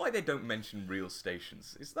 I don't know why they don't mention real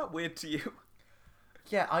stations. Is that weird to you?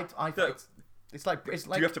 Yeah, it's like Do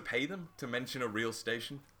you have to pay them to mention a real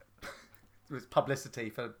station? it was publicity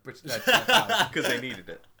for British. Because they needed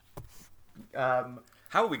it.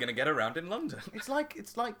 How are we going to get around in London? It's like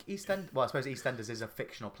EastEnders. Well, I suppose EastEnders is a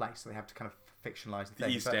fictional place, so they have to kind of fictionalise the thing.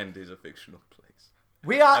 The East End is a fictional place.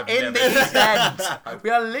 We are in the East End. We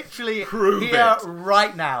are literally here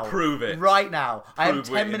right now. Prove it. Right now. I am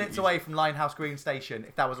Prove 10 minutes away from Limehouse Green Station.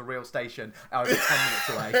 If that was a real station, I would be 10 minutes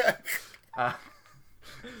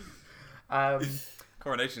away.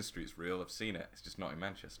 Coronation Street's real. I've seen it. It's just not in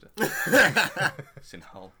Manchester. It's in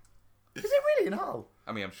Hull. Is it really in Hull?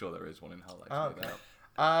 I mean, I'm sure there is one in Hull. Oh,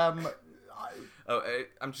 Actually. okay.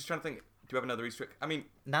 I'm just trying to think. Do you have another Easter egg? I mean,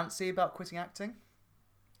 Nancy about quitting acting?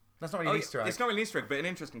 That's not really an Easter egg. It's not really an Easter egg, but an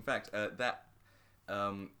interesting fact. That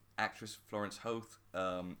actress Florence Hoth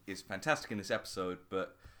is fantastic in this episode,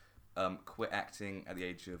 but quit acting at the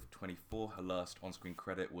age of 24. Her last on-screen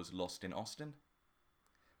credit was Lost in Austin,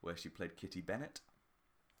 where she played Kitty Bennett.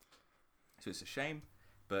 So it's a shame,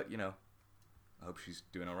 but, you know, I hope she's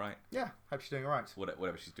doing all right. Yeah, hope she's doing all right.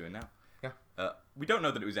 Whatever she's doing now. Yeah. We don't know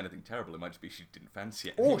that it was anything terrible. It might just be she didn't fancy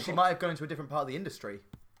it. Or she might have gone into a different part of the industry.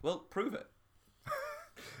 Well, prove it.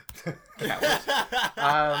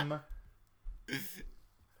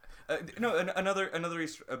 No, another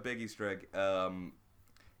a big Easter egg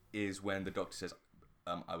is when the Doctor says,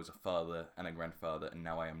 "I was a father and a grandfather, and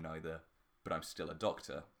now I am neither, but I'm still a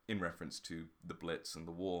doctor," in reference to the Blitz and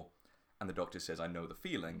the war. And the Doctor says, "I know the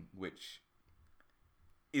feeling," which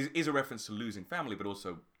is a reference to losing family, but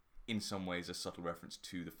also in some ways a subtle reference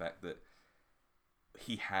to the fact that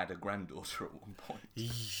he had a granddaughter at one point.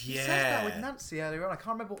 Yeah. He says that with Nancy earlier on. I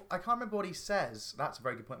can't remember what he says. That's a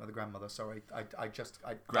very good point with the grandmother. Sorry,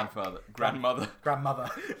 Grandmother. Grandmother.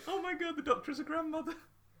 Oh my god, the Doctor is a grandmother.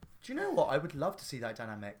 Do you know what? I would love to see that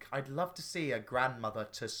dynamic. I'd love to see a grandmother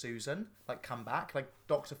to Susan come back, like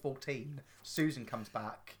Doctor 14. Susan comes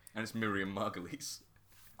back, and it's Miriam Margolyes.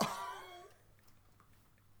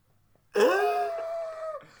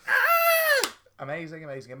 Amazing.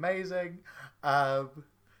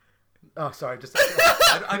 Sorry, just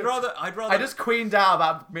I'd rather. I just queened out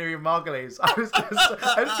about Miriam Margolyes. I just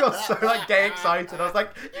got so gay excited. I was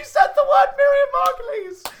like, "You said the word Miriam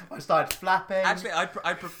Margolyes!" I started flapping. Actually,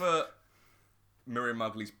 I prefer Miriam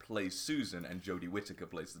Margolyes plays Susan and Jodie Whittaker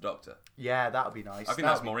plays the Doctor. Yeah, that would be nice. I think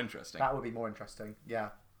that's more interesting. That would be more interesting. Yeah.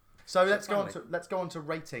 So let's go on to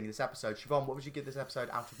rating this episode. Siobhan, what would you give this episode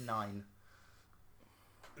out of 9?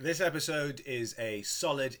 This episode is a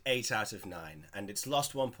solid 8 out of 9, and it's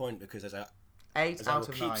lost 1 point because as I will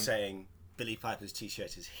keep saying, Billie Piper's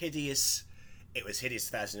t-shirt is hideous. It was hideous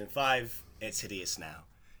 2005. It's hideous now.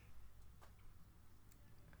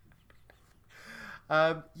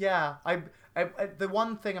 Yeah, I the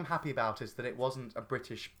one thing I'm happy about is that it wasn't a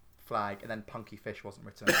British flag and then Punky Fish wasn't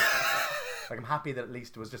written on it. Like, I'm happy that at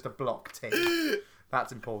least it was just a block tick.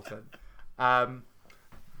 That's important.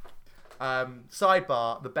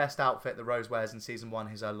 Sidebar, the best outfit that Rose wears in season 1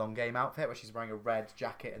 is her long game outfit, where she's wearing a red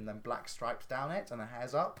jacket and then black stripes down it, and her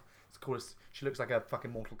hair's up. It's cool. She looks like a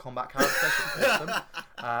fucking Mortal Kombat character. She's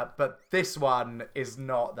awesome. But this one is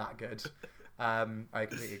not that good. I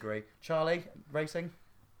completely agree. Charlie, racing?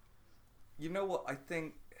 You know what? I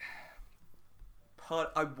think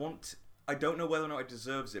I don't know whether or not it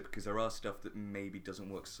deserves it, because there are stuff that maybe doesn't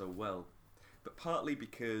work so well, but partly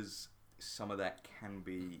because some of that can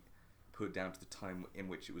be put down to the time in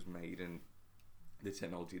which it was made and the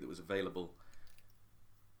technology that was available.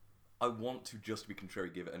 I want to, just to be contrary,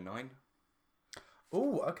 give it a 9.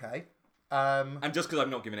 Oh, okay. And just because I've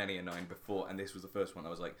not given any a 9 before, and this was the first one, I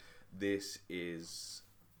was like, this is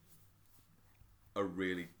a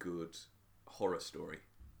really good horror story.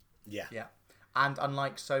 Yeah. And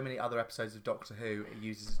unlike so many other episodes of Doctor Who, it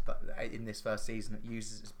uses, in this first season, it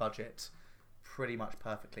uses its budget pretty much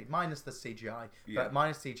perfectly, minus the CGI. Yeah. But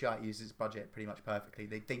minus CGI, it uses its budget pretty much perfectly.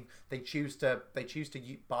 They choose to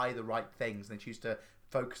buy the right things. They choose to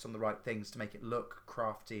focus on the right things to make it look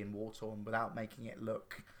crafty and war-torn without making it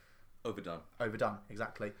look overdone.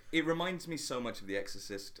 Exactly. It reminds me so much of The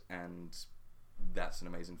Exorcist, and that's an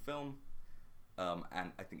amazing film.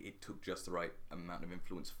 And I think it took just the right amount of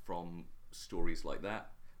influence from stories like that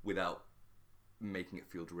without making it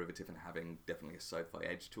feel derivative and having definitely a sci-fi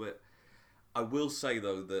edge to it. I will say,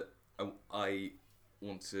 though, that I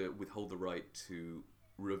want to withhold the right to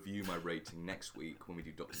review my rating next week when we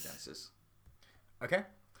do Doctor Dances. Okay.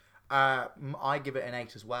 I give it an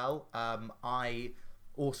 8 as well. I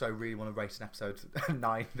also really want to rate an episode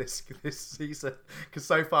 9 this season, because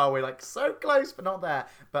so far we're like so close but not there.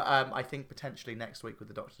 But I think potentially next week with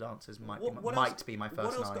the Doctor Dances might be my first 9.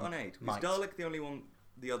 What else got an 8? Was Dalek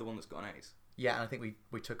the other one that's got an 8? Yeah, and I think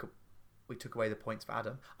we took away the points for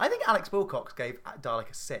Adam. I think Alex Wilcox gave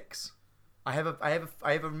Dalek a 6. I have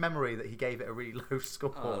a memory that he gave it a really low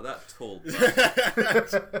score. Oh, that tall.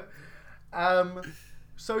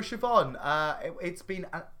 So Siobhan, it's been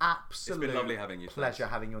an absolute lovely having you. Pleasure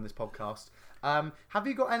having you on this podcast. Have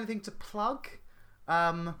you got anything to plug?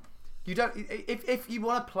 You don't. If you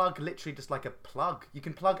want to plug, literally just like a plug, you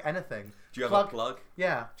can plug anything. Do you have a plug?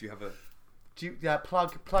 Yeah. Do you have a? Do you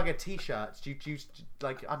plug a T-shirt? Do you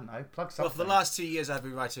like, I don't know, plug something? Well, for the last 2 years, I've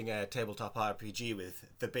been writing a tabletop RPG with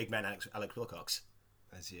the big man Alex Wilcox,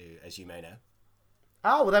 as you may know.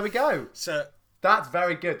 Oh, well, there we go. So that's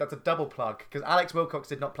very good. That's a double plug, because Alex Wilcox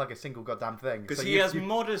did not plug a single goddamn thing. Because he has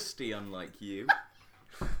modesty, unlike you.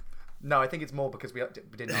 No, I think it's more because we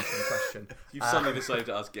didn't ask him the question. You've suddenly decided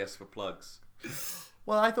to ask guests for plugs.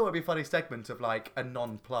 Well, I thought it'd be a funny segment of like a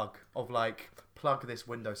non-plug of like plug this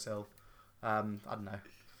windowsill. I don't know.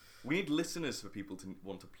 We need listeners for people to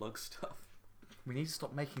want to plug stuff. We need to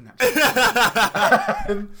stop making that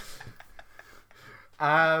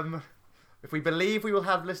shit. If we believe we will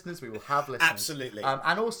have listeners, we will have listeners. Absolutely.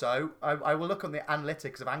 And also, I will look on the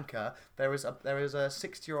analytics of Anchor. There is a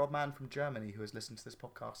 60-year-old man from Germany who has listened to this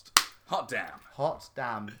podcast. Hot damn. Hot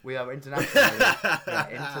damn. We are international. We are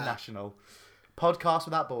international. Podcast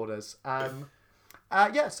without borders.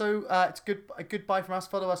 So it's a goodbye from us.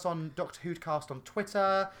 Follow us on Doctor Who'dcast on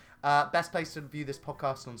Twitter. Best place to view this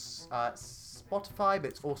podcast on Spotify, but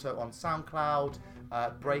it's also on SoundCloud,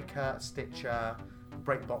 Breaker, Stitcher,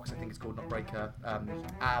 Breakbox, I think it's called, not Breaker,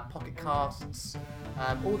 Pocket Casts,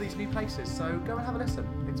 all these new places. So go and have a listen.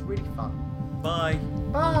 It's really fun. Bye.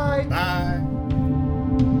 Bye. bye.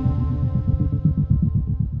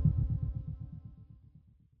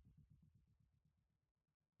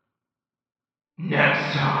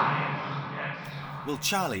 Next time. Will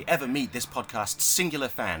Charlie ever meet this podcast's singular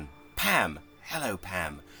fan, Pam? Hello,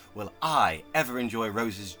 Pam. Will I ever enjoy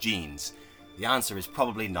Rose's jeans? The answer is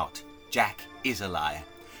probably not. Jack is a liar.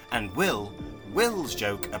 And will Will's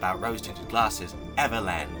joke about rose-tinted glasses ever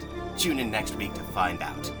land? Tune in next week to find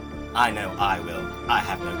out. I know I will. I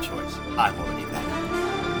have no choice. I'm already there.